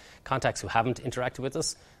regularly of contacts who haven't interacted with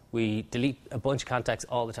us. We delete a bunch of contacts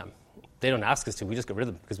all the time. They don't ask us to, we just get rid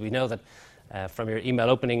of them, because we know that from your email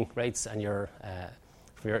opening rates and your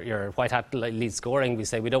Whitehat lead scoring, we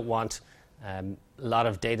say we don't want a lot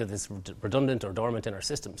of data that's redundant or dormant in our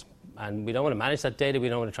systems. And we don't want to manage that data, we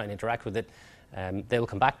don't want to try and interact with it. They will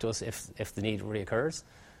come back to us if the need reoccurs.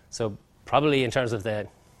 So probably in terms of the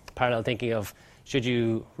parallel thinking of should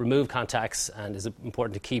you remove contacts, and is it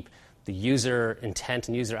important to keep the user intent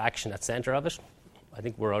and user action at center of it, I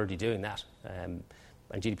think we're already doing that. And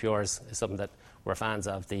GDPR is something that we're fans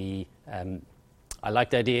of. I like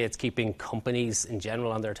the idea it's keeping companies in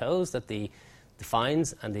general on their toes, that the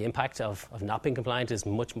fines and the impact of not being compliant is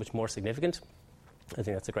much, much more significant. I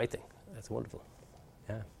think that's a great thing. That's wonderful.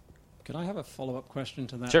 Yeah. Could I have a follow-up question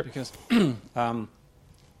to that? Sure. Because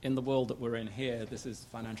in the world that we're in here, this is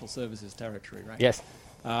financial services territory, right? Yes.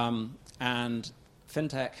 And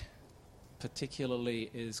fintech particularly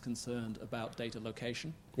is concerned about data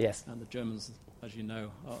location. Yes. And the Germans, as you know,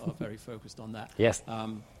 are very focused on that. Yes.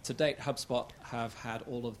 To date, HubSpot have had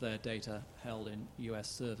all of their data held in US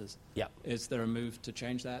servers. Yeah. Is there a move to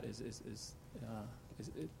change that?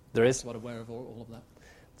 There is. HubSpot aware of all of that?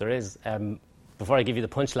 There is. Before I give you the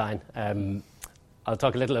punchline, I'll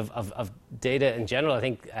talk a little of data in general. I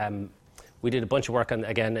think we did a bunch of work on,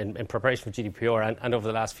 again, in preparation for GDPR and over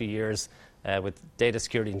the last few years with data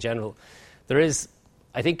security in general. There is,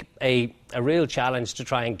 I think, a real challenge to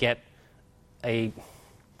try and get a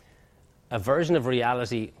version of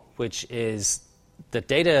reality which is that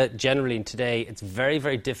data generally today, it's very,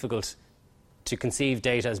 very difficult to conceive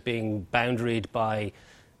data as being boundaried by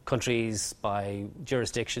countries, by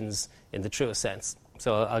jurisdictions in the truest sense.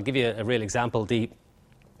 So I'll give you a real example.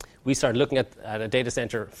 We started looking at a data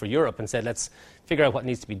center for Europe and said, let's figure out what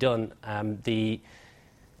needs to be done. The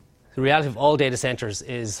reality of all data centers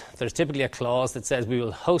is there's typically a clause that says we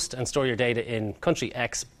will host and store your data in country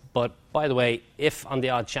X, but by the way, if on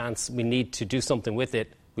the odd chance we need to do something with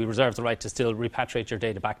it, we reserve the right to still repatriate your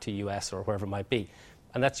data back to US or wherever it might be.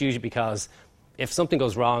 And that's usually because if something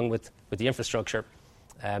goes wrong with the infrastructure,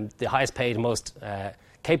 the highest paid, most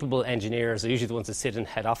capable engineers are usually the ones that sit in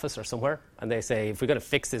head office or somewhere, and they say, if we're going to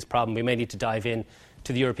fix this problem, we may need to dive in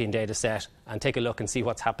to the European data set and take a look and see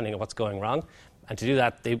what's happening and what's going wrong. And to do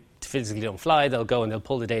that, they physically don't fly. They'll go and they'll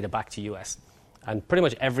pull the data back to US. And pretty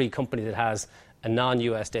much every company that has a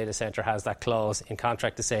non-US data center has that clause in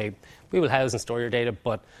contract to say, we will house and store your data,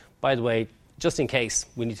 but by the way, just in case,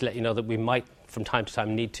 we need to let you know that we might, from time to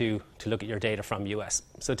time, need to look at your data from US.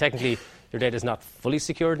 So technically, your data is not fully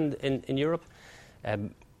secured in Europe.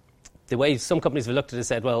 The way some companies have looked at it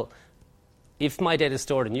said, well, if my data is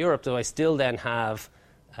stored in Europe, do I still then have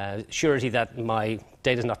surety that my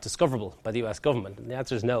data is not discoverable by the US government? And the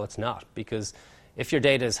answer is no, it's not, because if your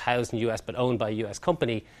data is housed in the US but owned by a US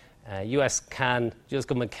company, US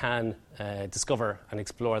government can discover and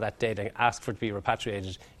explore that data and ask for it to be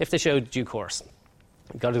repatriated if they show due course.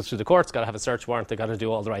 They've got to go through the courts, got to have a search warrant, they've got to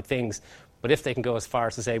do all the right things. But if they can go as far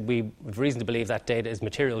as to say we have reason to believe that data is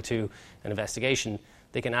material to an investigation,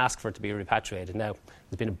 they can ask for it to be repatriated. Now,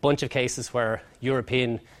 there's been a bunch of cases where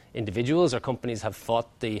European individuals or companies have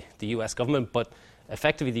fought the US government, but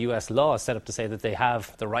effectively the US law is set up to say that they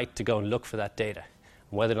have the right to go and look for that data.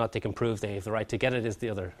 Whether or not they can prove they have the right to get it is the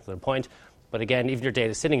other point. But again, even your data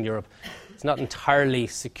is sitting in Europe, it's not entirely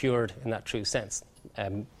secured in that true sense.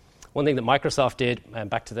 One thing that Microsoft did,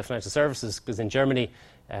 back to the financial services, because in Germany,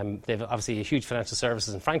 they have obviously a huge financial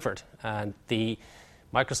services in Frankfurt, and the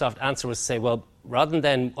Microsoft answer was to say, well, rather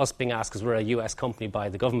than us being asked, because we're a US company by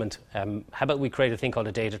the government, how about we create a thing called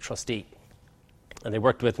a data trustee? And they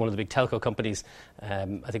worked with one of the big telco companies, I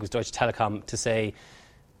think it was Deutsche Telekom, to say,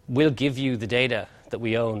 we'll give you the data that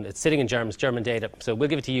we own. It's sitting in German data, so we'll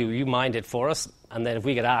give it to you. You mind it for us, and then if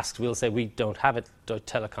we get asked, we'll say we don't have it. Deutsche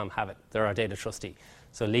Telekom have it. They're our data trustee.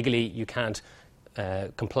 So legally, you can't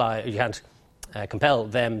compel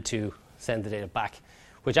them to send the data back,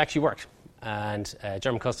 which actually worked. And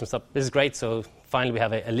German customs thought, this is great. So finally, we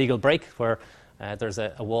have a legal break where there's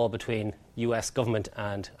a wall between US government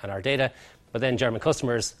and our data. But then German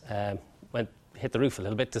customers hit the roof a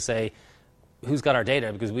little bit to say, who's got our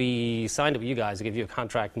data? Because we signed it with you guys to give you a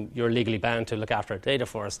contract, and you're legally bound to look after our data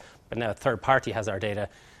for us. But now a third party has our data.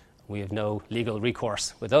 We have no legal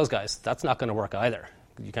recourse with those guys. That's not going to work either.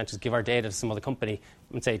 You can't just give our data to some other company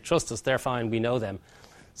and say, trust us, they're fine, we know them.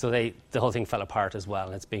 So the whole thing fell apart as well,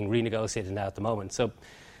 and it's being renegotiated now at the moment. So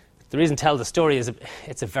the reason to tell the story is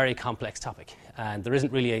it's a very complex topic, and there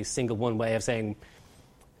isn't really a single one way of saying,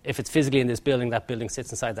 if it's physically in this building, that building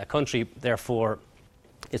sits inside that country, therefore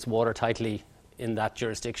it's watertightly in that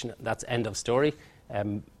jurisdiction. That's end of story.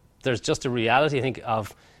 There's just a reality, I think,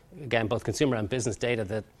 of, again, both consumer and business data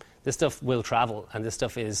that this stuff will travel, and this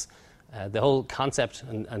stuff is the whole concept,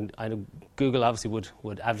 and I know Google obviously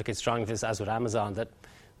would advocate strongly for this, as would Amazon, that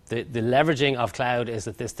the leveraging of cloud is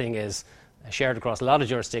that this thing is shared across a lot of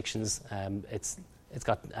jurisdictions. It's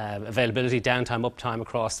got availability, downtime, uptime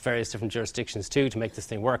across various different jurisdictions too to make this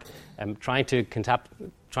thing work. Trying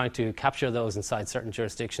to capture those inside certain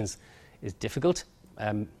jurisdictions is difficult.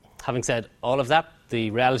 Having said all of that,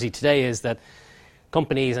 the reality today is that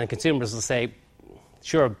companies and consumers will say,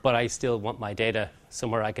 sure, but I still want my data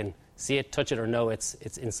somewhere I can see it, touch it, or know it's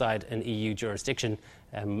inside an EU jurisdiction.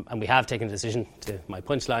 And we have taken a decision, to my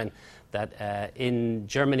punchline, that in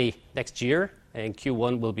Germany next year, in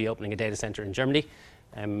Q1, we'll be opening a data center in Germany.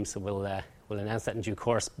 So we'll announce that in due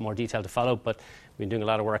course, more detail to follow. But we've been doing a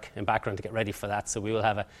lot of work in background to get ready for that. So we will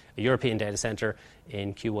have a European data center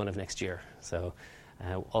in Q1 of next year. So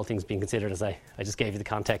all things being considered, as I just gave you the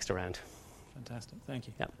context around. Fantastic. Thank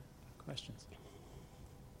you. Yeah. Questions?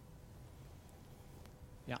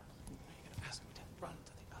 Yeah. You're going to ask me to run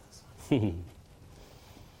to the other side.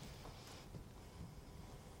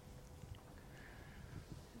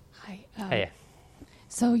 Hi. Hey.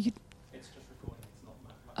 So you. It's just recording. It's not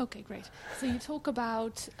much. Okay, great. So you talk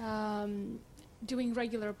about doing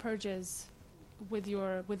regular purges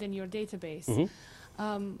within your database.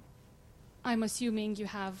 Mm-hmm. I'm assuming you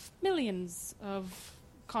have millions of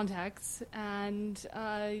contacts, and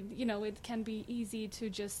it can be easy to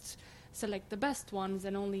just select the best ones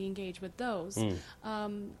and only engage with those.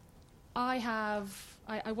 I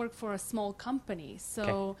work for a small company, so.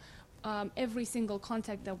 Okay. Every single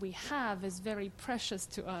contact that we have is very precious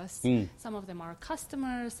to us. Some of them are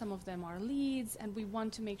customers, some of them are leads, and we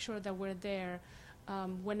want to make sure that we're there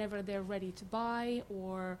whenever they're ready to buy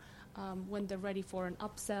or when they're ready for an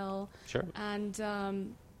upsell. Sure. And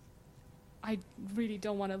I really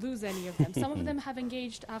don't want to lose any of them. Some of them have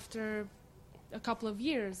engaged after a couple of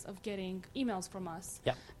years of getting emails from us.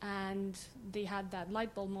 Yep. And they had that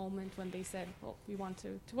light bulb moment when they said, well, we want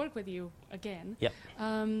to work with you again. Yep.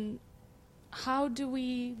 How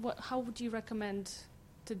would you recommend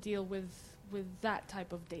to deal with that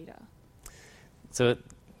type of data? So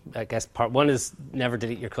I guess part one is never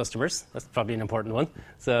delete your customers. That's probably an important one.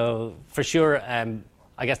 So for sure,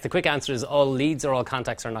 I I guess the quick answer is all leads or all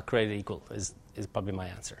contacts are not created equal is probably my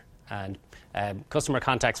answer. And customer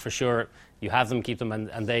contacts, for sure, you have them, keep them,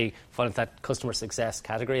 and they fall into that customer success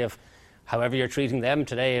category of however you're treating them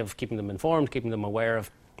today, of keeping them informed, keeping them aware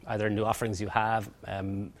of either new offerings you have,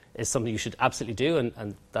 is something you should absolutely do,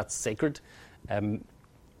 and that's sacred.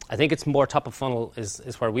 I think it's more top of funnel is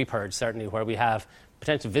where we've heard, certainly, where we have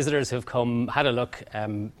potential visitors who've come, had a look,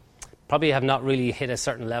 probably have not really hit a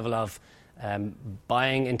certain level of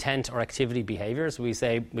buying intent or activity behaviours. We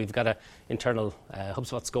say we've got an internal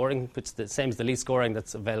HubSpot scoring, which is the same as the lead scoring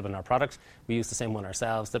that's available in our product. We use the same one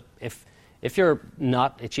ourselves. That if you're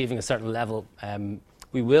not achieving a certain level,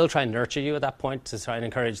 we will try and nurture you at that point to try and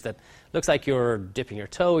encourage that. Looks like you're dipping your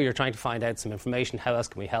toe, you're trying to find out some information, how else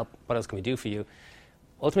can we help, what else can we do for you?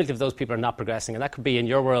 Ultimately, if those people are not progressing, and that could be in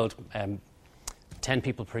your world 10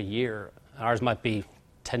 people per year, ours might be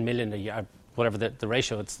 10 million a year, whatever the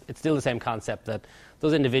ratio, it's still the same concept that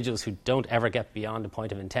those individuals who don't ever get beyond a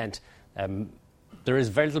point of intent, there is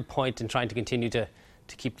very little point in trying to continue to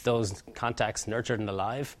keep those contacts nurtured and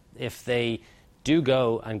alive. If they do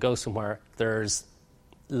go somewhere, there's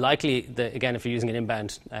likely, again, if you're using an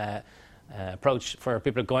inbound approach, for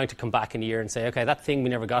people going to come back in a year and say, okay, that thing we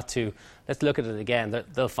never got to, let's look at it again.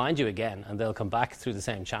 They'll find you again and they'll come back through the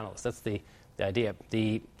same channels. That's the idea.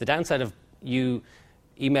 The downside of you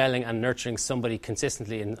emailing and nurturing somebody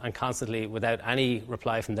consistently and constantly without any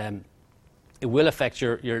reply from them, it will affect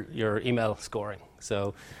your email scoring.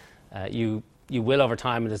 So you will over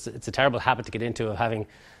time, and it's a terrible habit to get into, of having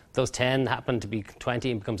those 10 happen to be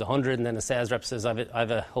 20 and becomes 100, and then a sales rep says, I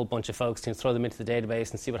have a whole bunch of folks, can throw them into the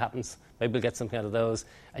database and see what happens. Maybe we'll get something out of those.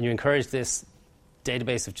 And you encourage this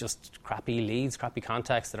database of just crappy leads, crappy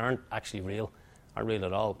contacts that aren't actually real, aren't real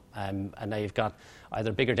at all. And now you've got either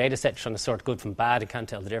a bigger data set trying to sort good from bad and can't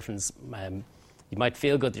tell the difference. You might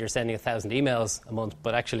feel good that you're sending 1,000 emails a month,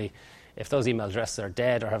 but actually, if those email addresses are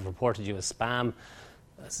dead or have reported you as spam,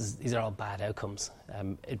 these are all bad outcomes.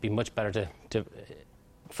 It'd be much better to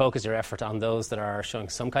focus your effort on those that are showing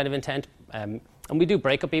some kind of intent. And we do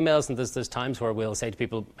break up emails, and there's times where we'll say to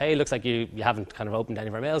people, hey, looks like you haven't kind of opened any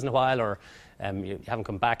of our mails in a while, or you haven't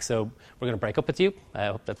come back, so we're going to break up with you. I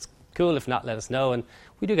hope that's cool. If not, let us know. And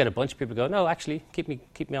we do get a bunch of people go, no, actually, keep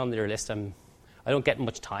me on your list. I don't get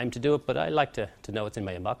much time to do it, but I like to know it's in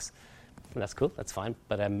my inbox. And that's cool, that's fine.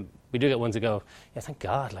 But we do get ones that go, yeah, thank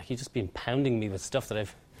God, like, you've just been pounding me with stuff that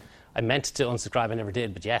I meant to unsubscribe, I never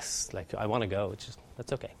did, but yes, like, I want to go.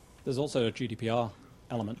 That's okay. There's also a GDPR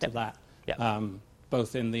element to that,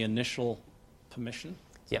 both in the initial permission,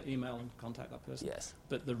 email and contact that person,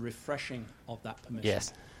 but the refreshing of that permission.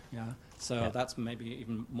 Yes. Yeah. So that's maybe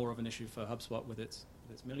even more of an issue for HubSpot with its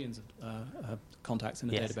millions of contacts in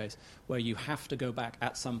the database, where you have to go back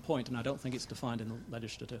at some point, and I don't think it's defined in the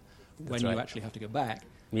legislature when you actually have to go back.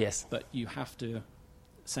 Yes. But you have to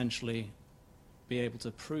essentially be able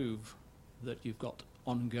to prove that you've got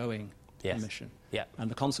ongoing permission. Yeah. And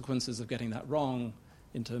the consequences of getting that wrong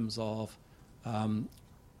in terms of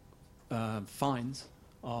fines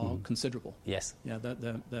are considerable. Yes. Yeah,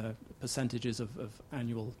 the percentages of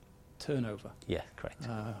annual turnover. Yeah, correct.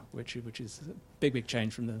 Which is a big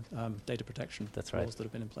change from the data protection laws that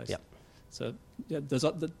have been in place. Yeah. So there's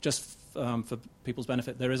just for people's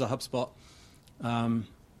benefit, there is a HubSpot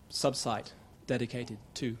sub-site dedicated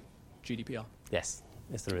to GDPR. Yes,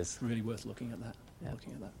 there is. Really worth looking at that.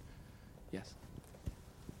 Yes.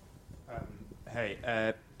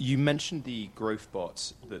 Hey, you mentioned the growth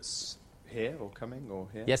bot that's here or coming or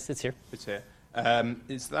here? Yes, it's here. It's here.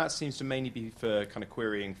 That seems to mainly be for kind of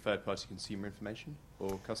querying third-party consumer information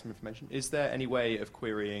or customer information. Is there any way of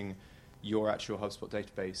querying your actual HubSpot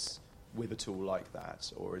database with a tool like that,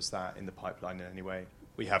 or is that in the pipeline in any way?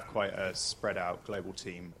 We have quite a spread-out global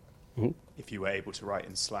team. Mm-hmm. If you were able to write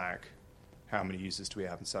in Slack, how many users do we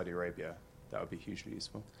have in Saudi Arabia? That would be hugely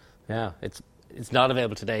useful. Yeah, it's not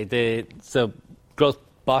available today. So Growth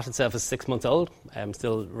Bot itself is 6 months old,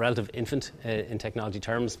 still relative infant in technology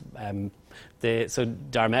terms. So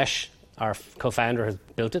Dharmesh, our co-founder, has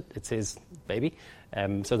built it. It's his baby. So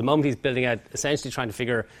at the moment he's building out, essentially trying to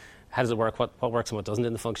figure how does it work, what works and what doesn't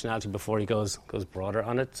in the functionality before he goes broader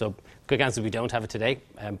on it. So quick answer, we don't have it today,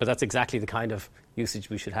 but that's exactly the kind of usage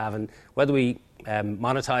we should have. And whether we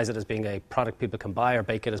monetize it as being a product people can buy or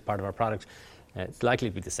bake it as part of our product, it's likely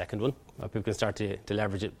to be the second one, where people can start to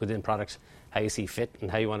leverage it within product, how you see fit and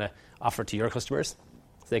how you want to offer it to your customers.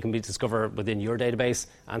 So they can discover within your database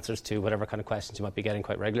answers to whatever kind of questions you might be getting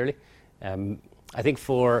quite regularly. I think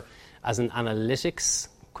as an analytics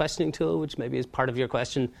questioning tool, which maybe is part of your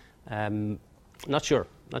question, not sure.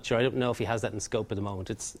 Not sure. I don't know if he has that in scope at the moment.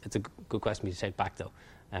 It's a good question for me to take back, though.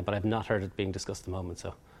 But I've not heard it being discussed at the moment.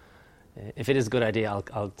 So if it is a good idea,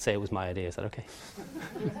 I'll say it was my idea. Is that okay?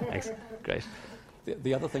 Thanks. Great.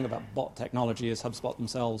 The other thing about bot technology is HubSpot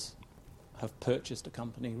themselves have purchased a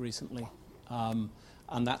company recently, and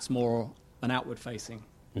that's more an outward-facing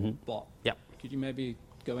bot. Yep. Could you maybe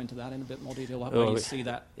go into that in a bit more detail? Where you see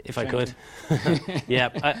that? If changing? I could. Yeah.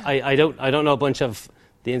 I don't know a bunch of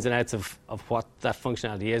the ins and outs of what that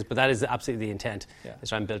functionality is, but that is absolutely the intent. Yeah. Is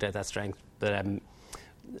try and build out that strength. But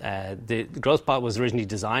the growth bot was originally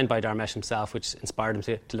designed by Dharmesh himself, which inspired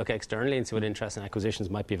him to look externally and see what interesting acquisitions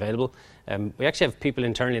might be available. We actually have people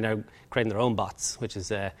internally now creating their own bots, which is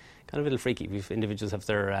kind of a little freaky. Individuals have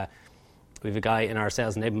their... we have a guy in our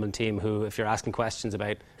sales enablement team who, if you're asking questions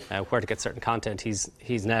about where to get certain content,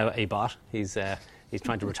 he's now a bot. He's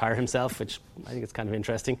trying to retire himself, which I think is kind of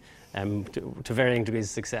interesting, to varying degrees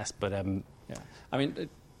of success. But yeah, I mean,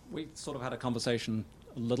 we sort of had a conversation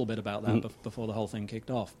a little bit about that before the whole thing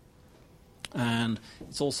kicked off, and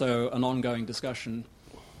it's also an ongoing discussion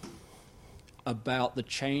about the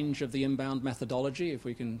change of the inbound methodology. If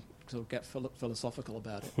we can sort of get philosophical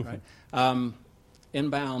about it, right?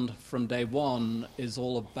 Inbound from day one is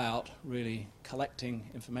all about really collecting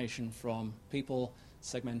information from people,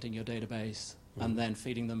 segmenting your database, and then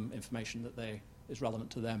feeding them information that is relevant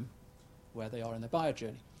to them where they are in their buyer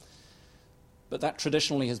journey. But that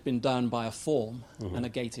traditionally has been done by a form and a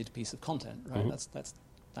gated piece of content, right?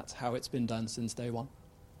 That's how it's been done since day one.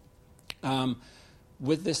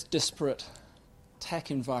 With this disparate tech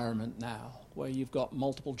environment now, where you've got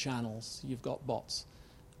multiple channels, you've got bots,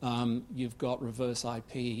 you've got reverse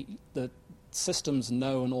IP, the systems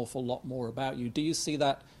know an awful lot more about you. Do you see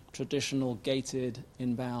that traditional gated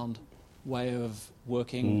inbound way of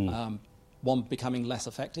working, one becoming less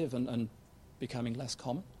effective and becoming less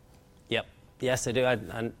common? Yep. Yes, I do.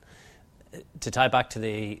 And to tie back to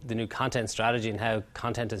the new content strategy and how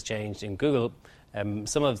content has changed in Google,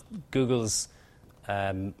 some of Google's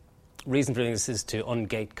reason for doing this is to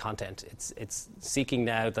ungate content. It's seeking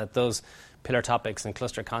now that those pillar topics and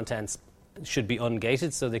cluster contents should be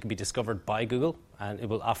ungated so they can be discovered by Google, and it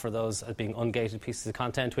will offer those as being ungated pieces of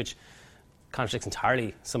content, which contradicts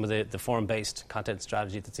entirely some of the form-based content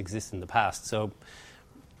strategy that's existed in the past. So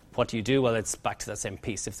what do you do? Well, it's back to that same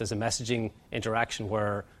piece. If there's a messaging interaction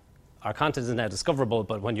where our content is now discoverable,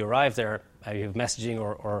 but when you arrive there, you have messaging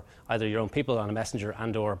or either your own people on a messenger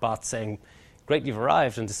and or bots saying, great, you've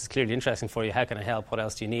arrived, and this is clearly interesting for you. How can I help? What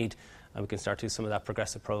else do you need? And we can start to do some of that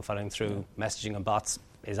progressive profiling through messaging and bots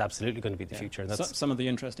is absolutely going to be the future. That's some of the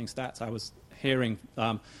interesting stats I was hearing.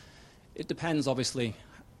 It depends, obviously,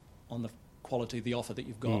 on the quality of the offer that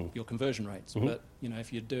you've got, your conversion rates. But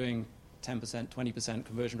if you're doing 10%, 20%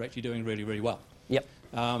 conversion rate, you're doing really, really well. Yep.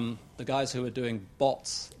 The guys who are doing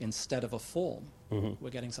bots instead of a form, we're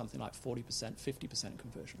getting something like 40%, 50%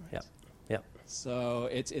 conversion rates. Yep. So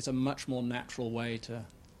it's a much more natural way to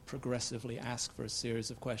progressively ask for a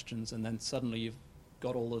series of questions, and then suddenly you've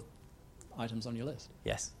got all the items on your list.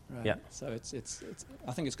 Yes. Right. Yeah. So it's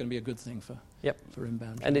I think it's going to be a good thing for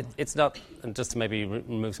inbound. And it's not, and just to maybe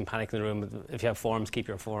remove some panic in the room, if you have forms, keep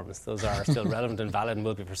your forms. Those are still relevant and valid and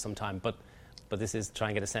will be for some time. But this is trying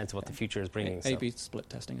to get a sense of what the future is bringing. A/B split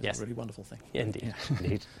testing is a really wonderful thing. Yeah, indeed.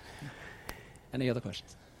 Indeed. Any other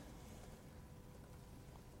questions?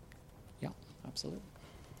 Yeah, absolutely.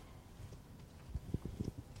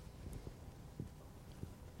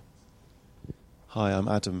 Hi, I'm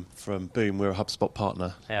Adam from Boom. We're a HubSpot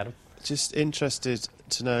partner. Hey, Adam. Just interested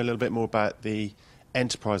to know a little bit more about the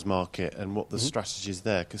enterprise market and what the strategy is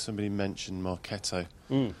there, because somebody mentioned Marketo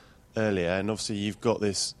earlier, and obviously you've got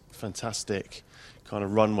this fantastic kind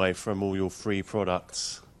of runway from all your free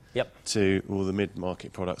products to all the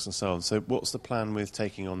mid-market products and so on. So what's the plan with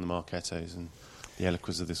taking on the Marketos and the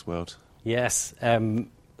Eloquas of this world? Yes.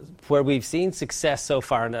 Where we've seen success so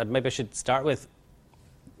far, and maybe I should start with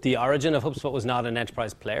the origin of HubSpot was not an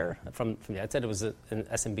enterprise player from the outset. It was an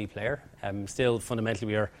SMB player. Still,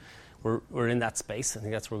 fundamentally, we're in that space. I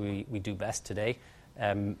think that's where we do best today.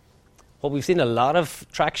 What we've seen a lot of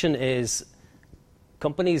traction is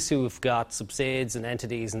companies who've got subsidiaries and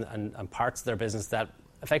entities and parts of their business that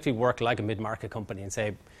effectively work like a mid-market company and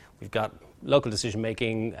say, we've got local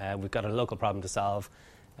decision-making, we've got a local problem to solve.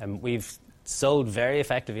 We've sold very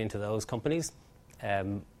effectively into those companies.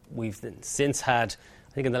 We've since had,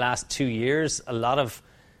 I think in the last 2 years, a lot of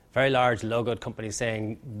very large logoed companies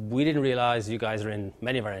saying, we didn't realize you guys are in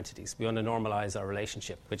many of our entities. We want to normalize our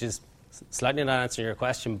relationship, which is slightly not answering your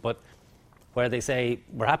question, but where they say,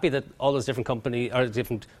 we're happy that all those different companies, or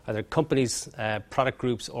different either companies, product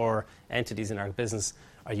groups, or entities in our business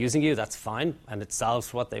are using you, that's fine, and it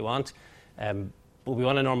solves what they want. But we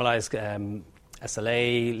want to normalize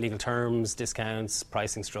SLA, legal terms, discounts,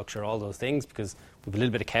 pricing structure, all those things, because we have a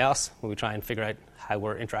little bit of chaos when we try and figure out how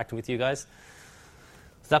we're interacting with you guys.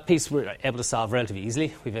 So that piece we're able to solve relatively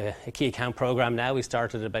easily. We have a key account program now. We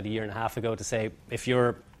started about 1.5 years ago to say, if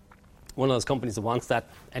you're one of those companies that wants that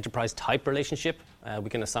enterprise type relationship, we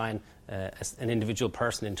can assign an individual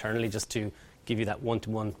person internally just to give you that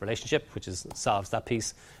one-to-one relationship, which solves that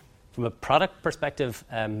piece. From a product perspective,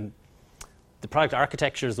 the product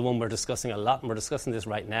architecture is the one we're discussing a lot, and we're discussing this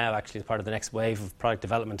right now, actually, as part of the next wave of product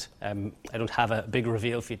development. I don't have a big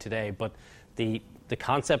reveal for you today, but the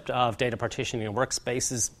concept of data partitioning in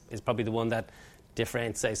workspaces is probably the one that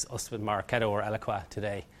differentiates us with Marketo or Eloqua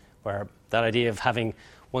today, where that idea of having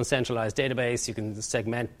one centralized database, you can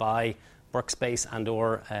segment by workspace and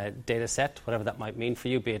or data set, whatever that might mean for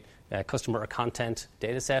you, be it customer or content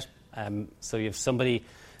data set. So you have somebody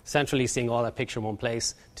centrally seeing all that picture in one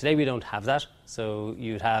place. Today we don't have that, so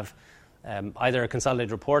you'd have either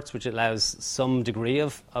consolidated reports, which allows some degree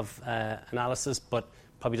of analysis, but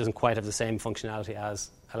probably doesn't quite have the same functionality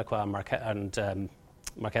as Eloqua and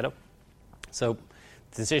Marketo. So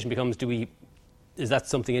the decision becomes, is that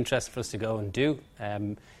something interesting for us to go and do?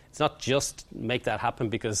 It's not just make that happen,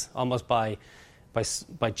 because almost by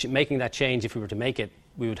making that change, if we were to make it,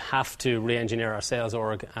 we would have to re-engineer our sales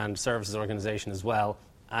org and services organization as well,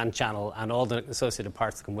 and channel, and all the associated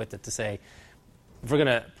parts that come with it, to say, if we're going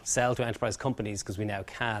to sell to enterprise companies, because we now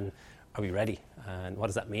can, are we ready? And what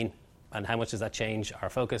does that mean? And how much does that change our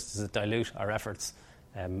focus? Does it dilute our efforts?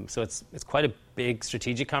 So it's quite a big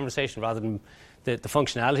strategic conversation, rather than the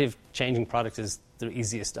functionality of changing product is the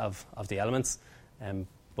easiest of the elements.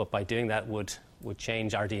 But by doing that would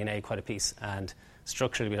change our DNA quite a piece, and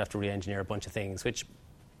structurally we'd have to re-engineer a bunch of things, which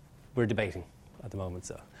we're debating at the moment.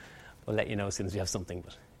 So we'll let you know as soon as we have something.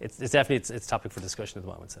 But it's definitely it's topic for discussion at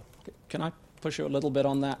the moment. So can I push you a little bit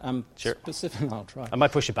on that? Sure. I'll try. I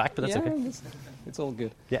might push you back, but that's okay. It's all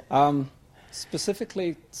good. Yeah.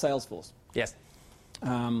 Specifically, Salesforce. Yes.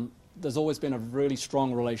 There's always been a really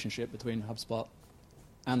strong relationship between HubSpot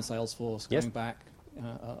and Salesforce going back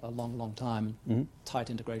a long time. Mm-hmm. Tight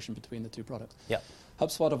integration between the two products. Yeah.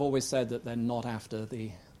 HubSpot have always said that they're not after the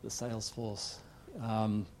Salesforce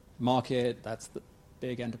market. That's the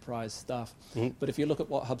big enterprise stuff. Mm-hmm. But if you look at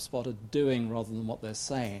what HubSpot are doing rather than what they're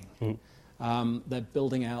saying, they're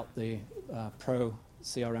building out the pro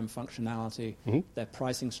CRM functionality. Mm-hmm. Their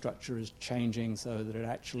pricing structure is changing so that it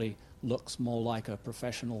actually looks more like a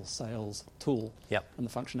professional sales tool. Yep. And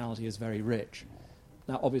the functionality is very rich.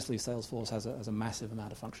 Now, obviously, Salesforce has a massive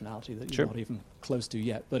amount of functionality that you're not even close to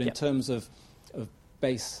yet. But in terms of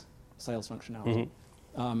base sales functionality,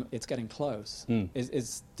 it's getting close.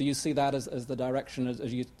 Mm. Do you see that as the direction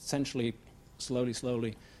as you essentially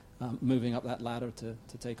slowly moving up that ladder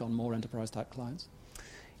to take on more enterprise-type clients?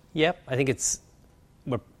 Yep, I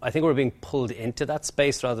think we're being pulled into that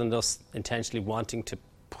space rather than us intentionally wanting to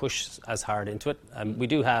push as hard into it. We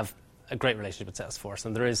do have a great relationship with Salesforce,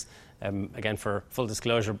 and there is, again, for full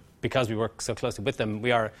disclosure, because we work so closely with them,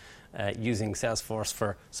 we are using Salesforce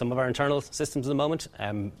for some of our internal systems at the moment.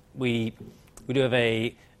 We do have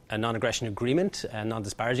a non-aggression agreement, a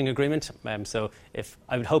non-disparaging agreement. So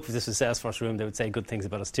I would hope if this was Salesforce room, they would say good things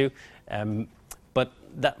about us too. But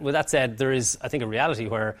with that said, there is, I think, a reality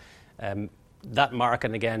where that market,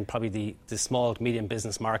 and again, probably the small to medium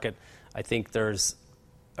business market, I think there's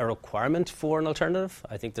a requirement for an alternative.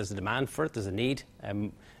 I think there's a demand for it. There's a need.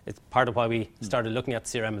 It's part of why we started looking at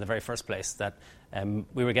CRM in the very first place, that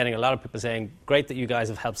we were getting a lot of people saying, great that you guys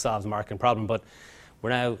have helped solve the market problem, but we're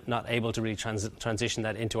now not able to really transition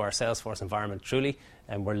that into our Salesforce environment truly,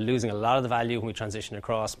 and we're losing a lot of the value when we transition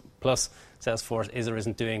across. Plus, Salesforce is or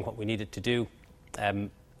isn't doing what we need it to do.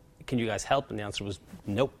 Can you guys help? And the answer was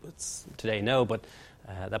nope. It's today no, but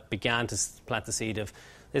that began to plant the seed of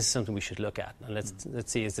this is something we should look at, and let's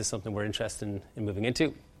see, is this something we're interested in moving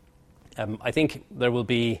into? I think there will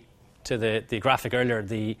be, to the graphic earlier,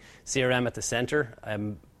 the CRM at the centre.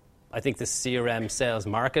 I think the CRM sales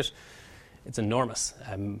market, it's enormous.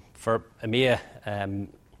 For EMEA,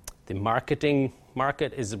 the marketing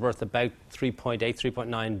market is worth about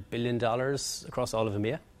 $3.9 billion across all of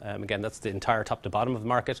EMEA. Again, that's the entire top to bottom of the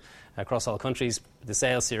market across all countries. The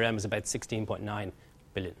sales CRM is about $16.9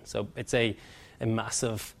 billion. So it's a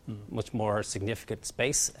massive, much more significant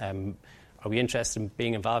space. Are we interested in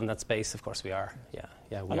being involved in that space? Of course we are. Yeah,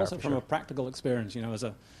 we and are. Also from a practical experience, as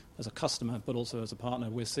a customer, but also as a partner,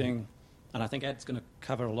 we're seeing, and I think Ed's going to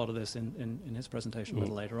cover a lot of this in his presentation a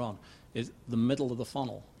little later on, is the middle of the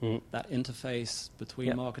funnel, that interface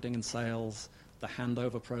between marketing and sales, the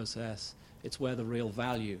handover process. It's where the real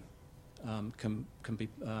value can be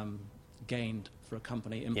gained for a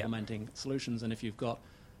company implementing solutions. And if you've got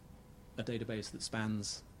a database that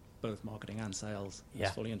spans both marketing and sales,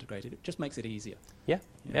 it's fully integrated, it just makes it easier. Yeah.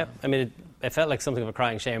 I mean, it felt like something of a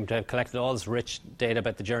crying shame to have collected all this rich data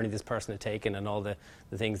about the journey this person had taken and all the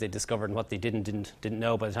things they discovered and what they didn't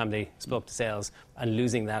know by the time they spoke to sales, and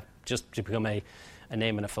losing that just to become a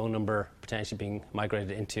name and a phone number, potentially being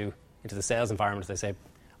migrated into the sales environment. They say,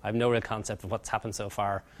 I have no real concept of what's happened so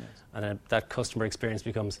far. Yes. And then that customer experience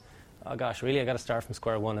becomes, oh gosh, really, I got to start from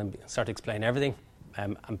square one and start to explain everything.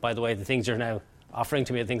 And by the way, the things you're now offering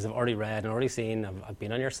to me are things I've already read and already seen. I've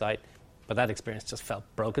been on your site, but that experience just felt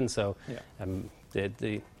broken. So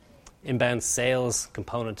the inbound sales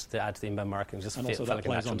component to add to the inbound marketing just and felt also that like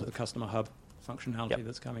plays onto the customer hub functionality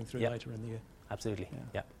that's coming through later in the year. Absolutely.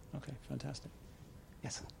 Yeah. Okay, fantastic.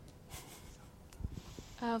 Yes.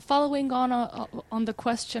 Following on the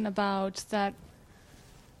question about that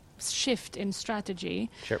shift in strategy,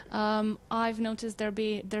 I've noticed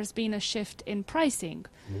there's been a shift in pricing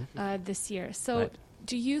this year. So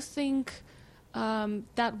do you think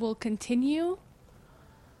that will continue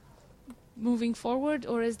moving forward,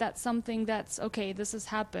 or is that something that's, okay, this has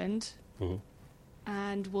happened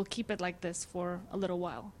and we'll keep it like this for a little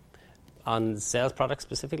while? On sales products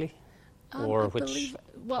specifically? Or which?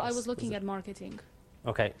 Well, I was looking at marketing.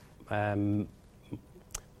 Okay.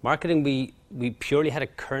 Marketing, we purely had a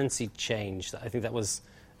currency change. I think that was,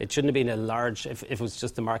 it shouldn't have been a large, if it was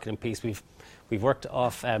just the marketing piece. We've worked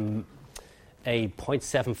off a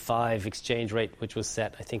 0.75 exchange rate, which was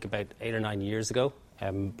set, I think, about 8 or 9 years ago,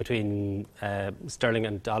 between sterling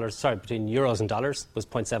and dollars. Sorry, between euros and dollars was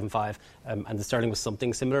 0.75, and the sterling was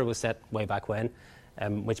something similar, was set way back when,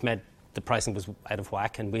 which meant the pricing was out of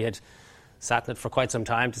whack, and we had sat in it for quite some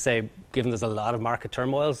time to say, given there's a lot of market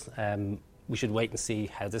turmoils, we should wait and see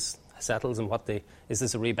how this settles and is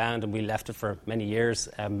this a rebound? And we left it for many years.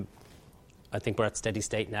 I think we're at steady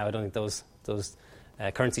state now. I don't think those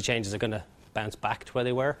currency changes are going to bounce back to where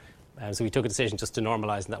they were. So we took a decision just to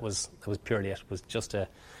normalise, and that was purely it. It was just a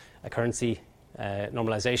currency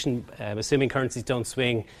normalisation. Assuming currencies don't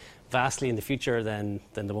swing vastly in the future, then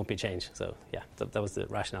there won't be a change. So yeah, that was the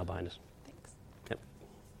rationale behind it. Thanks. Yep.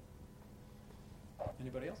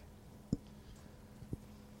 Anybody else?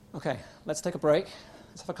 Okay, let's take a break.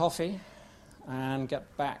 Let's have a coffee and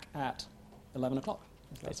get back at 11 o'clock.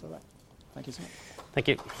 If that's all right. Thank you so much. Thank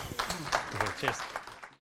you. Cheers.